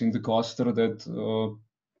parts in the cluster that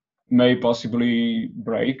may possibly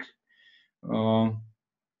break.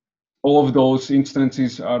 All of those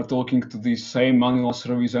instances are talking to the same Manila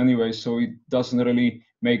service anyway, so it doesn't really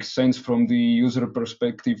make sense from the user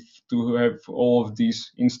perspective to have all of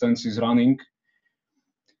these instances running.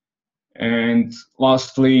 And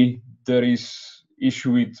lastly, there is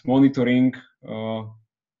issue with monitoring.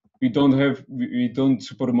 We don't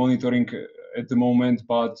support monitoring at the moment,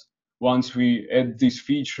 but once we add this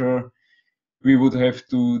feature, we would have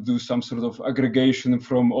to do some sort of aggregation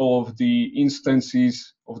from all of the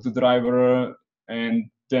instances of the driver and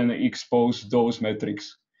then expose those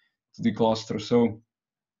metrics to the cluster. So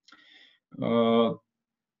a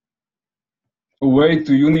way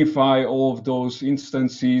to unify all of those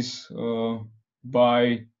instances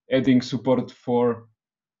by adding support for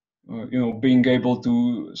being able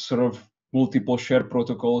to serve multiple share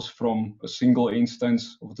protocols from a single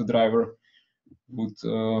instance of the driver would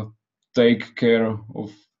take care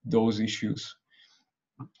of those issues.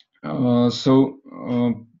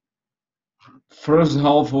 First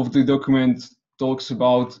half of the document talks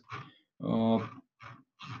about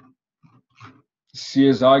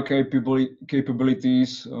CSI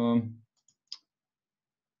capabilities.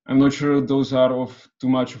 I'm not sure those are of too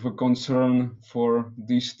much of a concern for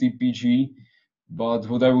this TPG, but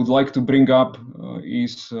what I would like to bring up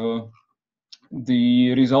is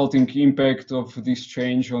the resulting impact of this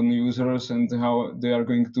change on users and how they are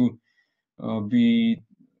going to be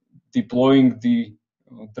deploying the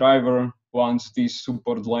driver once this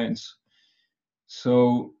support lands.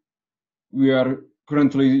 So we are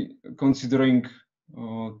currently considering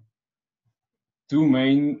two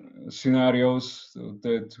main scenarios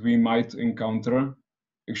that we might encounter.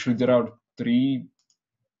 Actually, there are three.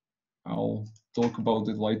 I'll talk about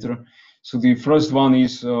it later. So the first one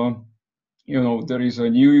is, there is a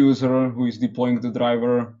new user who is deploying the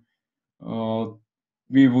driver.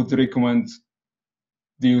 We would recommend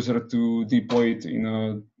the user to deploy it in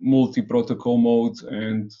a multi-protocol mode,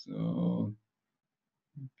 and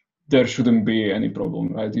there shouldn't be any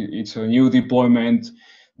problem, right? It's a new deployment.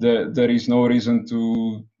 There is no reason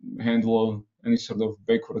to handle any sort of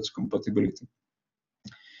backwards compatibility.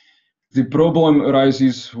 The problem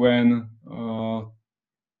arises when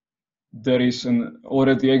there is an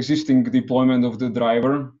already existing deployment of the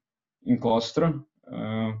driver in cluster.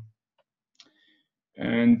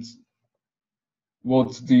 And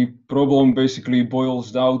what the problem basically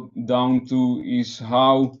boils down to is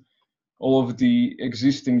how all of the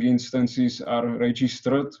existing instances are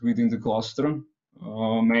registered within the cluster,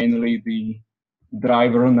 mainly the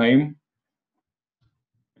driver name.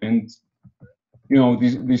 And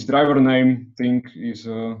this driver name thing is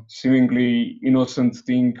a seemingly innocent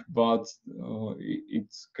thing, but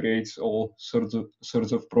it creates all sorts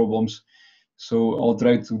of problems. So I'll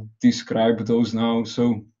try to describe those now.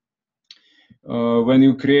 So when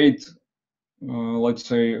you create, let's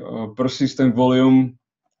say, a persistent volume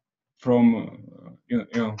from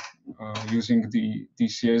using the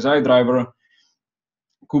CSI driver,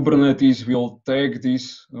 Kubernetes will tag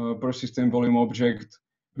this persistent volume object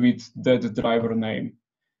with that driver name.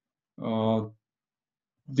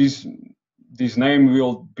 This name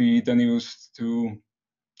will be then used to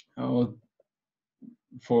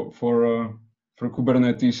for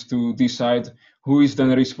Kubernetes to decide who is then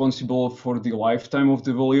responsible for the lifetime of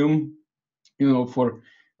the volume. For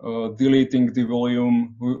deleting the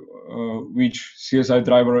volume, which CSI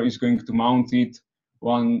driver is going to mount it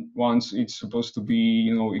once it's supposed to be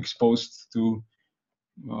exposed to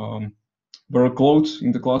workloads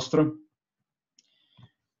in the cluster.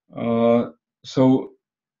 So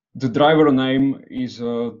the driver name is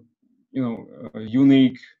a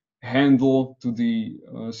unique handle to the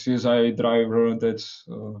CSI driver that's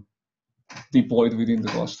deployed within the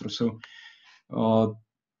cluster. So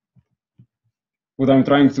what I'm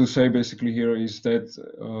trying to say basically here is that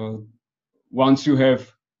once you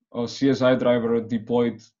have a CSI driver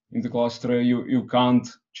deployed in the cluster, you can't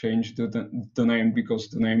change the name, because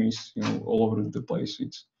the name is all over the place.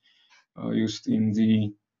 It's used in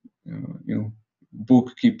the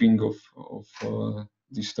bookkeeping of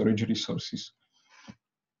the storage resources.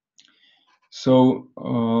 So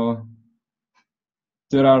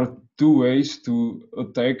there are two ways to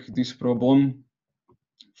attack this problem.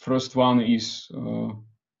 First one is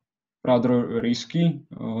rather risky.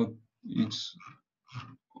 It's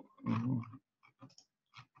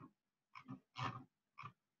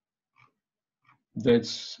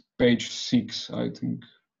that's page 6, I think.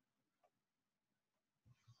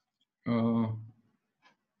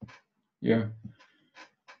 Yeah.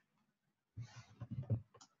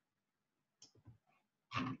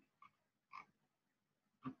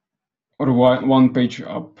 Or one page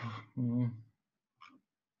up.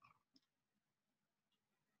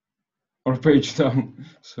 Or page down,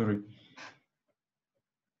 sorry.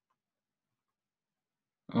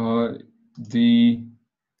 The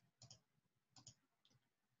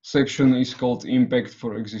section is called Impact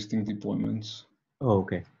for Existing Deployments. Oh,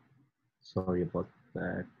 okay. Sorry about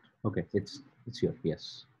that. Okay, it's here,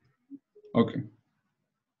 yes. Okay.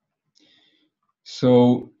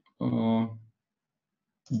 So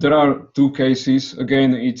there are two cases.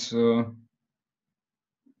 Again,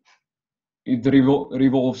 it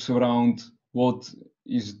revolves around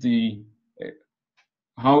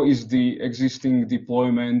how is the existing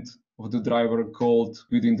deployment of the driver called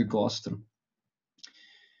within the cluster.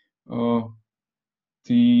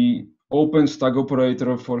 The OpenStack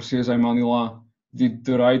operator for CSI Manila did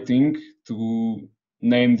the right thing to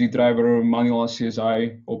name the driver Manila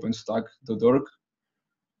CSI OpenStack.org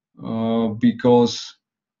because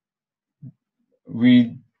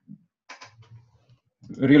we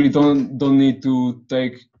really don't need to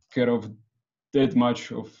take care of that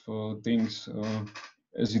much of things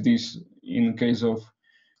as it is in case of,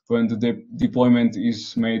 when the deployment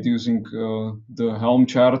is made using the Helm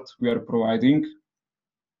chart we are providing.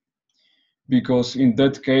 Because in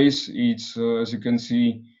that case, it's, as you can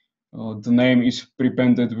see, the name is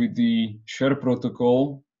prepended with the share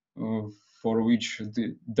protocol for which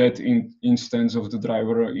that instance of the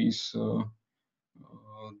driver is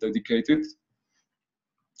dedicated.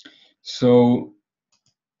 So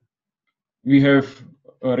we have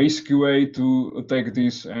a risky way to attack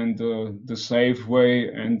this and the safe way,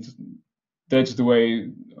 and that's the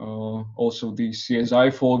way also the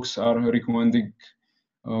CSI folks are recommending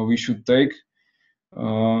we should take.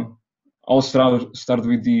 I'll start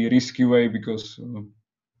with the risky way because you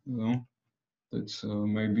know, that's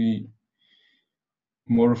maybe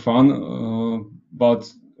more fun,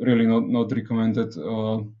 but really not recommended.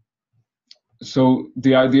 So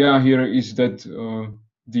the idea here is that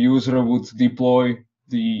the user would deploy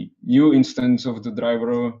the new instance of the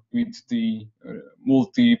driver with the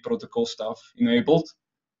multi-protocol stuff enabled.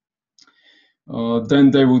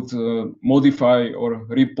 Then they would modify or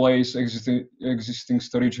replace existing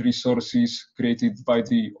storage resources created by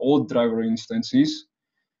the old driver instances.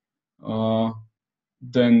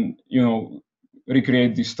 Then,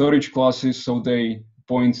 recreate the storage classes so they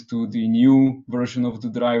point to the new version of the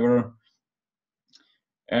driver,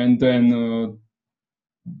 and then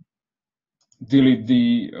delete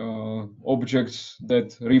the objects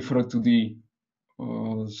that refer to the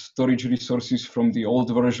storage resources from the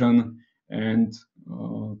old version, and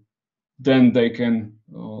then they can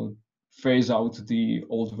phase out the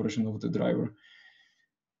old version of the driver.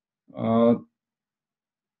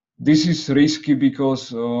 This is risky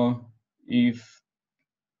because if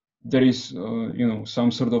there is,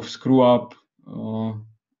 some sort of screw up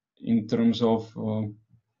in terms of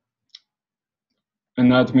an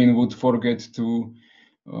admin would forget to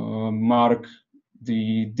mark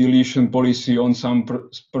the deletion policy on some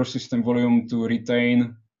persistent volume to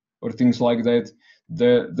retain or things like that,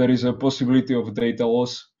 there is a possibility of data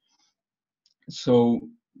loss. So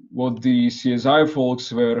what the CSI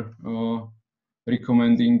folks were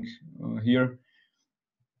recommending here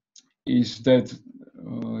is that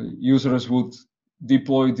users would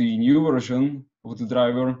deploy the new version of the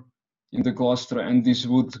driver in the cluster, and this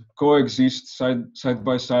would coexist side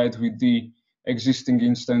by side with the existing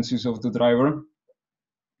instances of the driver.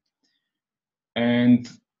 And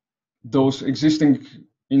those existing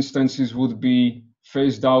instances would be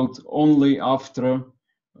phased out only after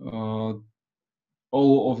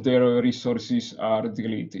all of their resources are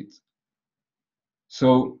deleted.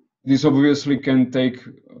 So this obviously can take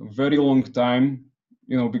a very long time,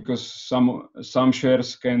 because some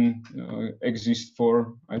shares can exist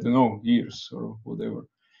for, I don't know, years or whatever.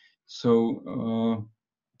 So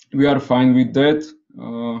we are fine with that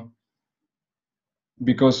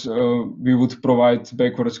because we would provide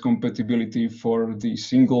backwards compatibility for the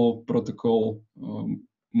single protocol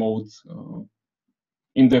mode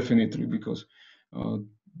indefinitely, because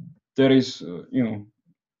there is,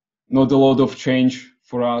 not a lot of change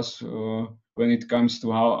for us when it comes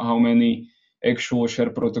to how many actual share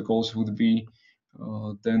protocols would be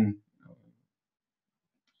then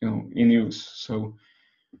in use. So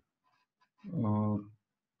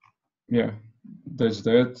yeah, that's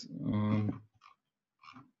that.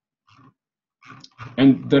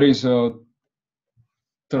 And there is a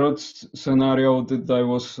third scenario that I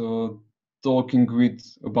was talking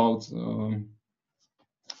about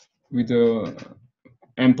with a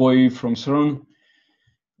employee from CERN.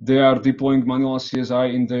 They are deploying Manila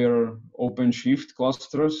CSI in their OpenShift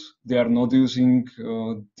clusters. They are not using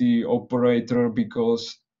the operator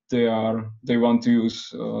because they want to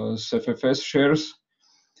use CFFS shares.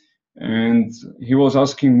 And he was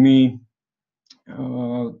asking me,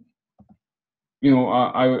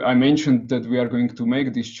 I mentioned that we are going to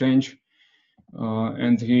make this change,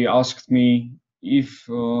 and he asked me if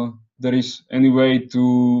there is any way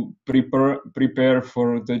to prepare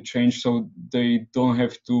for the change so they don't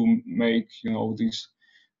have to make this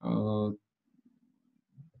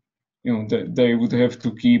they would have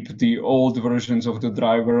to keep the old versions of the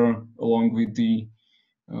driver along with the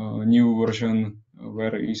new version where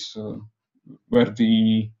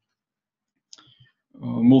the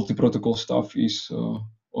multi-protocol stuff is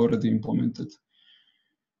already implemented.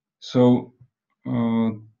 So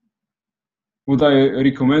what I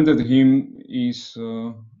recommended him is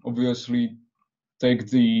obviously take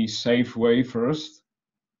the safe way first,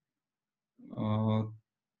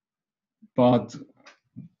 but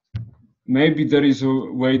maybe there is a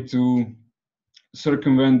way to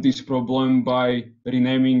circumvent this problem by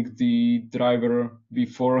renaming the driver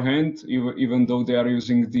beforehand, even though they are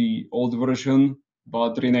using the old version,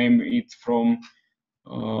 but rename it from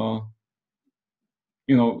so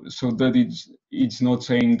that it's not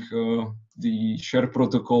saying the share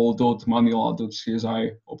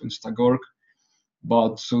protocol.manila.csi OpenStack.org,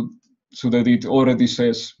 but so that it already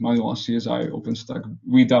says Manila CSI OpenStack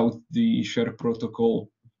without the share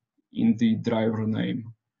protocol in the driver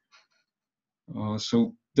name.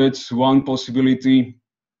 So that's one possibility.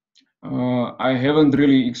 I haven't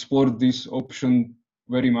really explored this option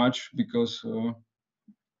very much because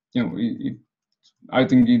I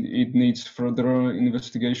think it needs further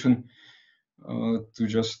investigation to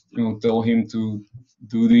just tell him to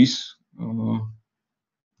do this.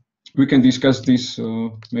 We can discuss this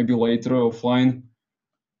maybe later offline.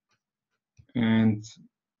 And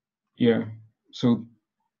yeah, so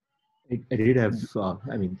I did have,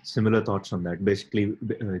 I mean, similar thoughts on that. Basically,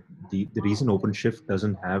 the reason OpenShift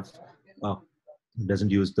doesn't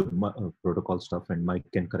use the protocol stuff, and Mike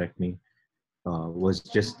can correct me, was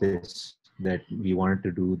just this, that we wanted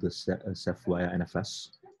to do the Ceph via NFS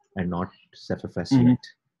and not CephFS yet.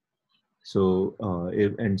 So,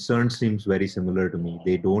 and CERN seems very similar to me.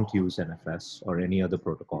 They don't use NFS or any other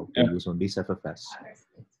protocol. They use only CephFS.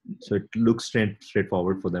 So it looks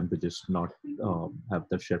straightforward for them to just not have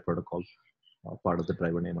the share protocol part of the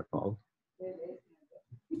driver name at all.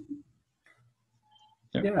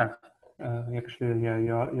 Yeah, actually, yeah,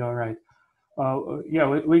 you're right. Yeah,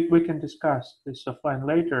 we can discuss this offline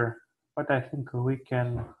later, but I think we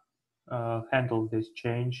can handle this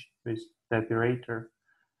change with the operator.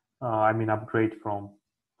 I mean, upgrade from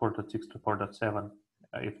 4.6 to 4.7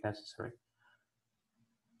 if necessary.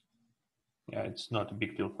 Yeah, it's not a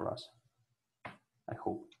big deal for us, I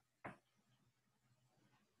hope.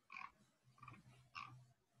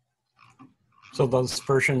 So those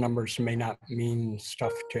version numbers may not mean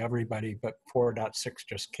stuff to everybody, but 4.6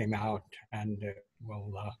 just came out, and it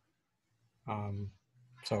will,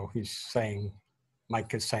 so he's saying,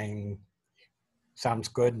 Mike is saying, sounds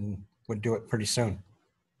good and would do it pretty soon.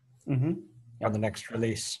 Mm-hmm. Yep. On the next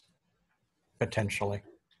release, potentially.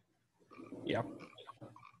 Yep.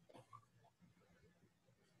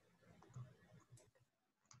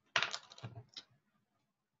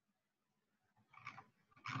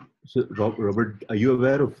 So, Robert, are you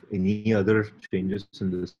aware of any other changes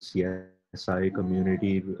in the CSI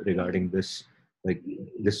community regarding this? Like,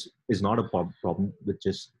 this is not a problem with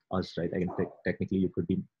just us, right? I can technically, you could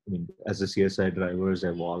be, I mean, as the CSI drivers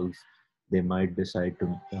evolve, they might decide to,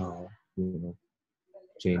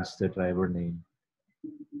 change the driver name.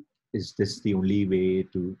 Is this the only way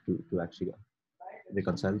to actually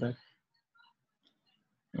reconcile that?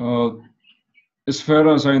 As far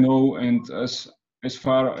as I know, and as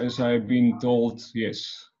far as I've been told,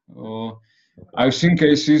 yes. I've seen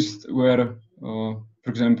cases where, for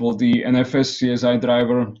example, the NFS CSI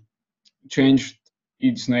driver changed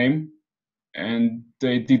its name, and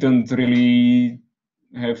they didn't really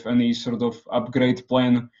have any sort of upgrade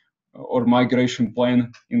plan or migration plan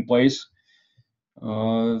in place.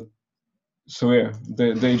 So yeah,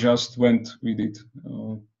 they just went with it.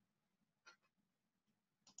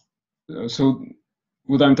 So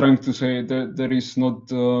what I'm trying to say, that there is not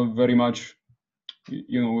very much,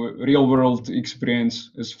 real world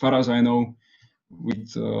experience, as far as I know, with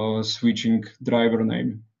switching driver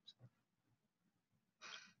name.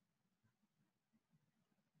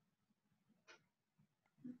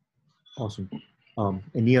 Awesome.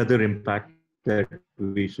 Any other impact that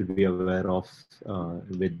we should be aware of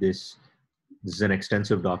with this? This is an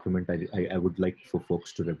extensive document. I would like for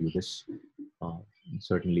folks to review this,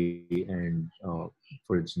 certainly. And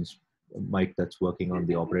for instance, Mike, that's working on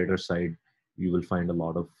the operator side, you will find a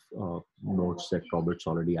lot of notes that Robert's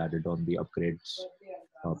already added on the upgrades,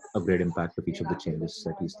 upgrade impact of each of the changes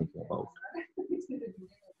that he's thinking about.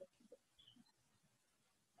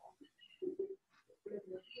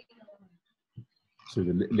 So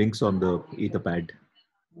the links on the Etherpad.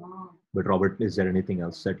 But Robert, is there anything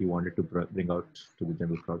else that you wanted to bring out to the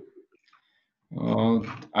general crowd?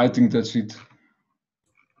 I think that's it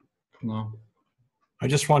for now. I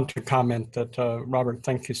just want to comment that, Robert,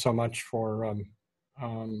 thank you so much for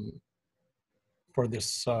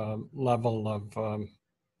this level of,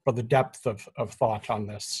 for the depth of thought on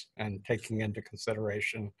this and taking into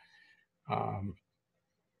consideration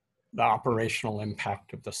the operational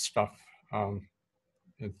impact of this stuff.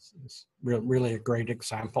 It's really a great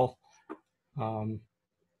example. And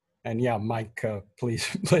yeah, Mike,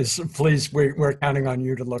 please, we're counting on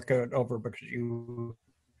you to look it over, because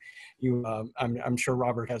I'm sure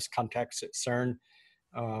Robert has contacts at CERN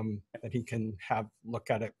that he can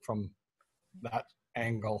look at it from that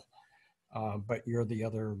angle. But you're the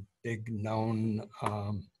other big known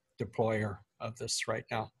deployer of this right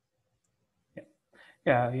now.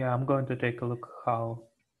 Yeah, I'm going to take a look how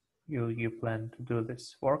you plan to do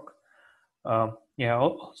this work. Yeah,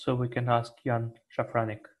 also we can ask Jan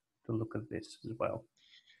Shafranik to look at this as well.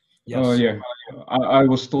 Yes. Yeah, I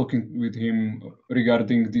was talking with him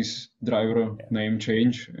regarding this driver name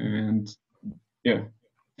change, and yeah,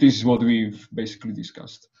 this is what we've basically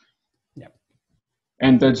discussed. Yeah.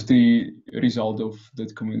 And that's the result of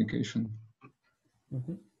that communication.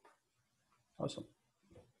 Mm-hmm. Awesome.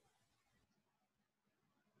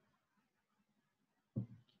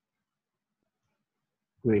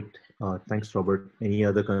 Great. Thanks, Robert. Any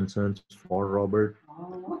other concerns for Robert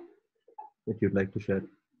that you'd like to share?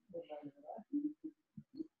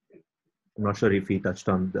 I'm not sure if he touched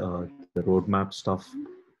on the roadmap stuff,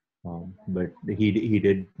 but he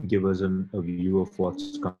did give us a view of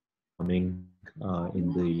what's coming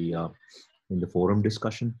in the forum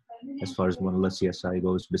discussion as far as Manila CSI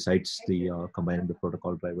goes. Besides the combining the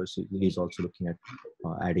protocol drivers, he's also looking at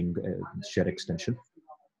adding share extension.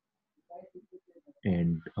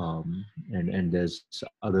 And there's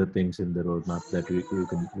other things in the roadmap that we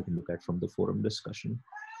can look at from the forum discussion.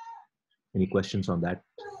 Any questions on that?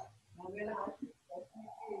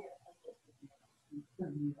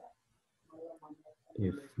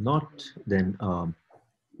 If not, then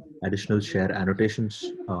additional share annotations.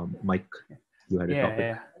 Mike, you had a topic.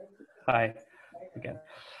 Yeah. Hi again.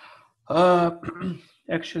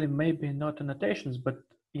 Actually, maybe not annotations, but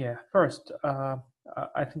yeah. First,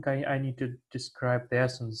 I think I need to describe the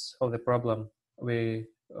essence of the problem we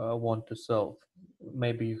want to solve.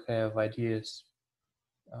 Maybe you have ideas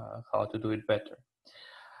how to do it better.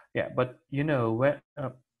 Yeah, but when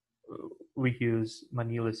we use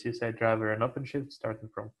Manila CSI driver and OpenShift starting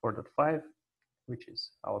from 4.5, which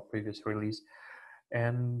is our previous release,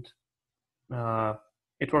 and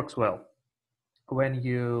it works well. When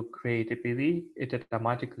you create a PV, it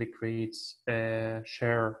automatically creates a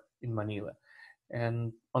share in Manila.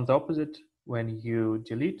 And on the opposite, when you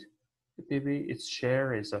delete the PV, its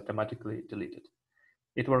share is automatically deleted.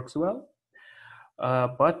 It works well,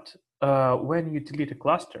 but when you delete a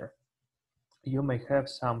cluster, you may have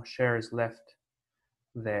some shares left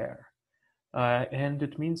there. And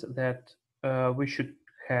it means that we should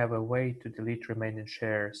have a way to delete remaining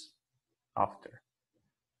shares after.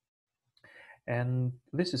 And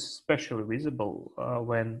this is especially visible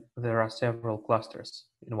when there are several clusters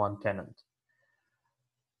in one tenant.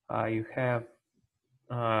 You have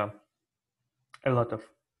a lot of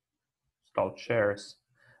stalled shares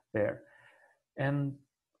there. And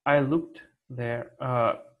I looked there.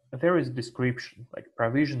 There is description, like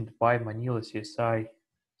provisioned by Manila CSI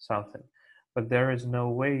something, but there is no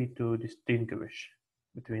way to distinguish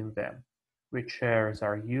between them. Which shares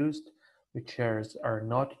are used, which shares are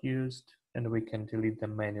not used, and we can delete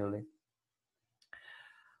them manually.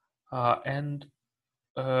 And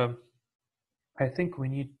I think we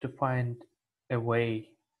need to find a way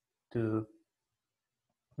to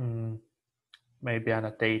maybe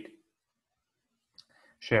annotate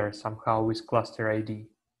shares somehow with cluster ID.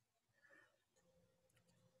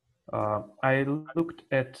 I looked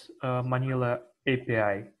at Manila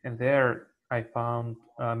API, and there I found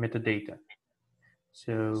metadata.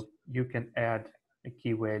 So you can add a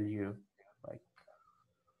key value, like,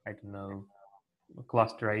 I don't know,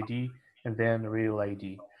 cluster ID, and then real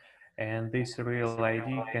ID. And this real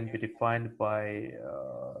ID can be defined by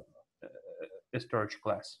a storage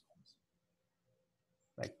class,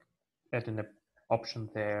 like adding an option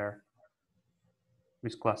there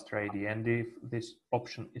with cluster ID. And if this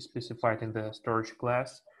option is specified in the storage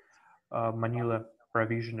class, Manila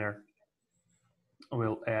provisioner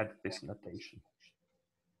will add this notation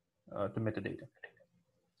to metadata.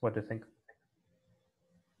 What do you think?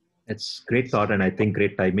 It's great thought, and I think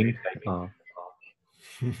great timing.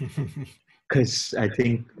 Because I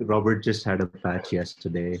think Robert just had a patch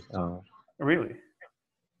yesterday. Really?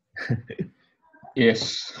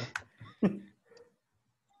 Yes.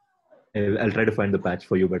 I'll try to find the patch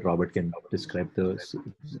for you, but Robert can describe the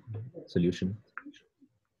solution.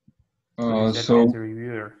 So the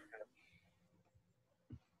reviewer.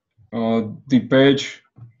 The page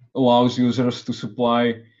allows users to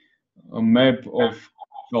supply a map of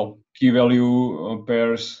key value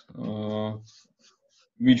pairs,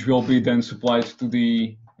 which will be then supplied to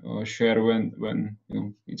the share when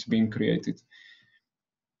it's being created.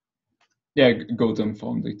 Yeah, Gautam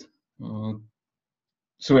found it.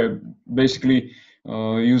 So basically,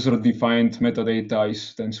 user-defined metadata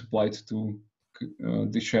is then supplied to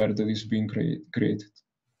the share that is being created.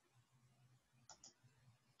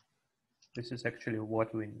 This is actually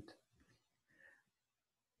what we need.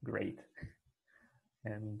 Great.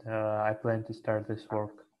 And I plan to start this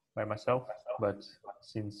work by myself, but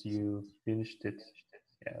since you finished it,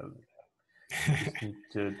 yeah, you just need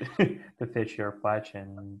to to fetch your patch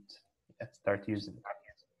and start using it.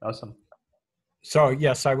 Awesome. So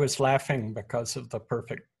yes, I was laughing because of the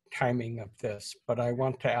perfect timing of this, but I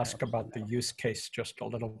want to ask Absolutely. about the use case just a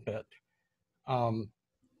little bit.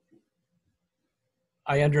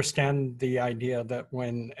 I understand the idea that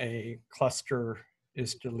when a cluster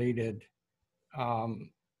is deleted,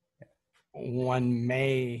 one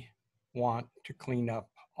may want to clean up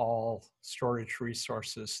all storage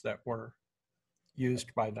resources that were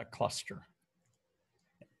used by the cluster.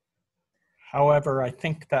 However, I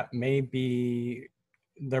think that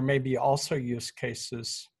there may be also use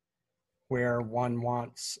cases where one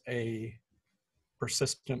wants a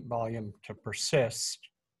persistent volume to persist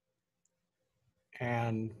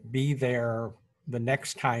and be there the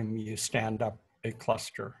next time you stand up a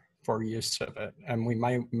cluster for use of it. And we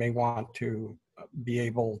may want to be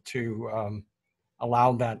able to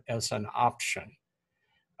allow that as an option.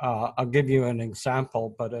 I'll give you an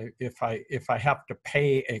example, but if I have to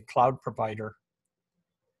pay a cloud provider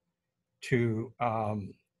to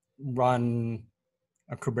run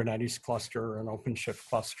a Kubernetes cluster or an OpenShift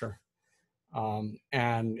cluster,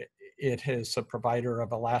 and it is a provider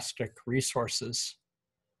of elastic resources,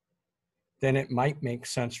 then it might make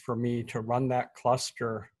sense for me to run that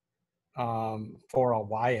cluster for a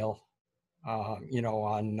while,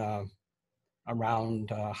 on around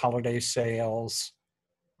holiday sales,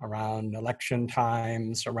 around election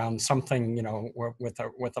times, around something,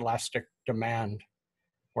 with elastic demand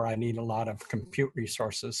where I need a lot of compute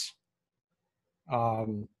resources.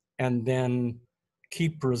 And then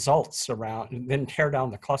keep results around, then tear down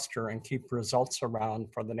the cluster and keep results around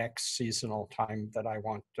for the next seasonal time that I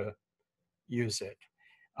want to use it.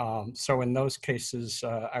 So in those cases,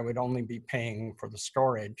 I would only be paying for the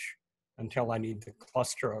storage until I need the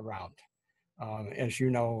cluster around. As you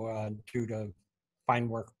know, due to fine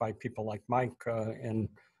work by people like Mike in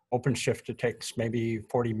OpenShift, it takes maybe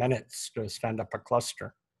 40 minutes to stand up a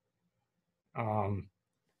cluster.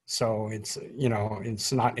 So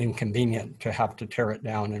it's not inconvenient to have to tear it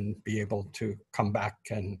down and be able to come back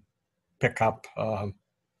and pick up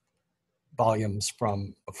volumes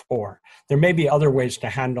from before. There may be other ways to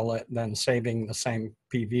handle it than saving the same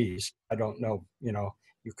PVs. I don't know,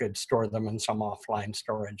 you could store them in some offline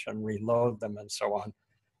storage and reload them and so on.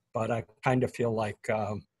 But I kind of feel like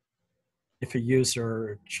if a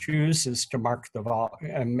user chooses to mark the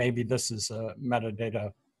and maybe this is a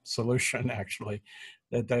metadata solution actually,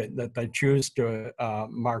 that they choose to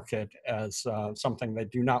mark it as something they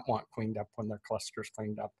do not want cleaned up when their cluster's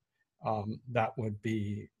cleaned up, that would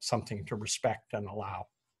be something to respect and allow.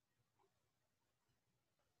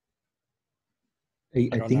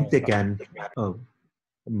 I think they can.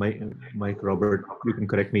 Mike, Robert, you can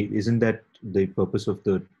correct me. Isn't that the purpose of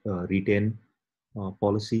the retain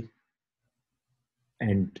policy?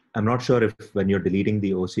 And I'm not sure if when you're deleting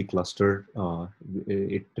the OC cluster,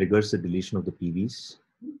 it triggers the deletion of the PVs.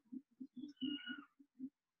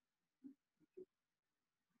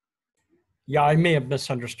 Yeah, I may have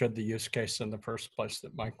misunderstood the use case in the first place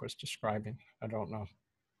that Mike was describing. I don't know.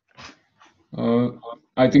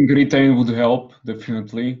 I think retain would help,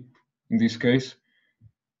 definitely, in this case.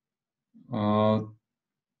 The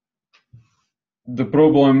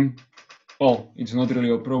problem, well, it's not really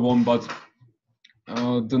a problem, but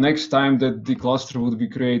the next time that the cluster would be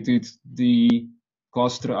created, the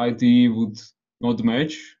cluster ID would not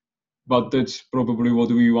match, but that's probably what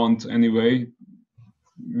we want anyway.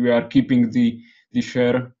 We are keeping the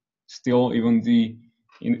share still, even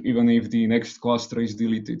if the next cluster is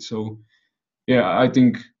deleted. So yeah, I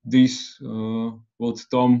think this what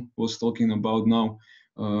Tom was talking about now,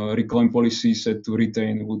 reclaim policy set to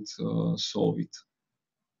retain would solve it.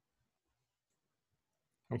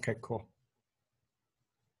 Okay, cool.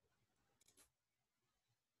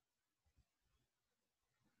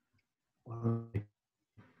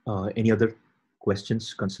 Any other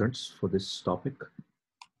questions, concerns for this topic?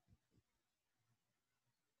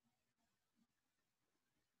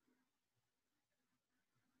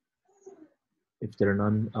 If there are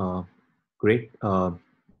none, great.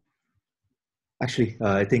 Actually,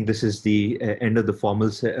 I think this is the end of the formal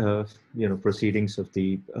proceedings of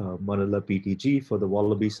the Manila PTG for the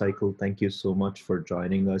Wallaby cycle. Thank you so much for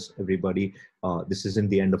joining us, everybody. This isn't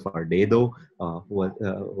the end of our day, though.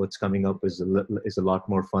 What's coming up is a lot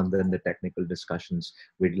more fun than the technical discussions.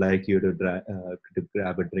 We'd like you to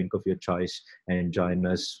grab a drink of your choice and join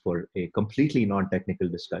us for a completely non-technical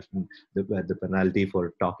discussion. The penalty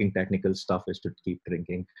for talking technical stuff is to keep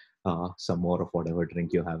drinking some more of whatever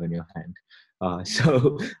drink you have in your hand.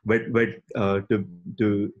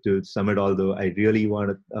 To sum it all, though, I really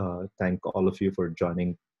want to thank all of you for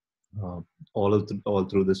joining all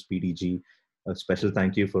through this PTG. A special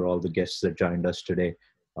thank you for all the guests that joined us today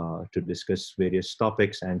to discuss various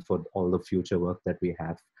topics and for all the future work that we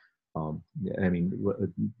have. I mean,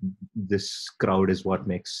 this crowd is what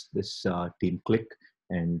makes this team click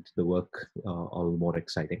and the work all more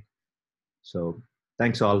exciting. So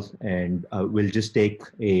thanks all, and we'll just take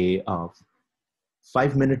a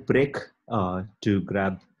 5-minute break to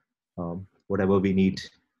grab whatever we need.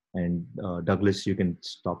 And Douglas, you can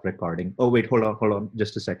stop recording. Oh, wait, hold on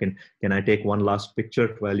just a second. Can I take one last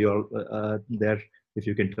picture while you're there? If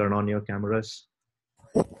you can turn on your cameras.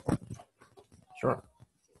 Sure.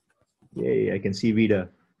 Yay, I can see Vida.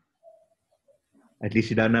 At least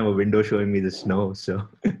she doesn't have a window showing me the snow, so.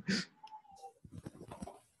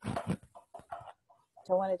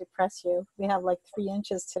 Don't want to depress you. We have like 3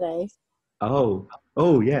 inches today. Oh,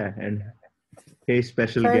 yeah. And hey,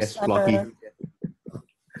 special guest, Flocky.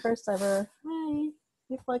 First ever. Hi,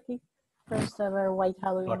 hey, Flocky. First ever white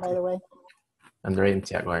Halloween, by the way. Andre and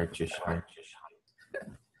Tiago are too shy.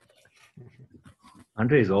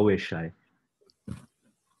 Andre is always shy.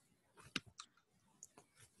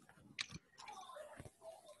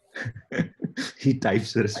 He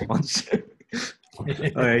types the response. All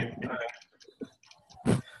right.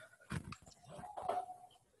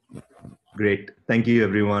 Great. Thank you,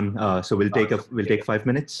 everyone. So we'll take 5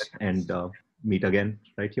 minutes and meet again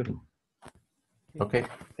right here. Okay.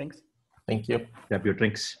 Thanks. Thank you. Grab your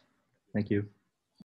drinks. Thank you.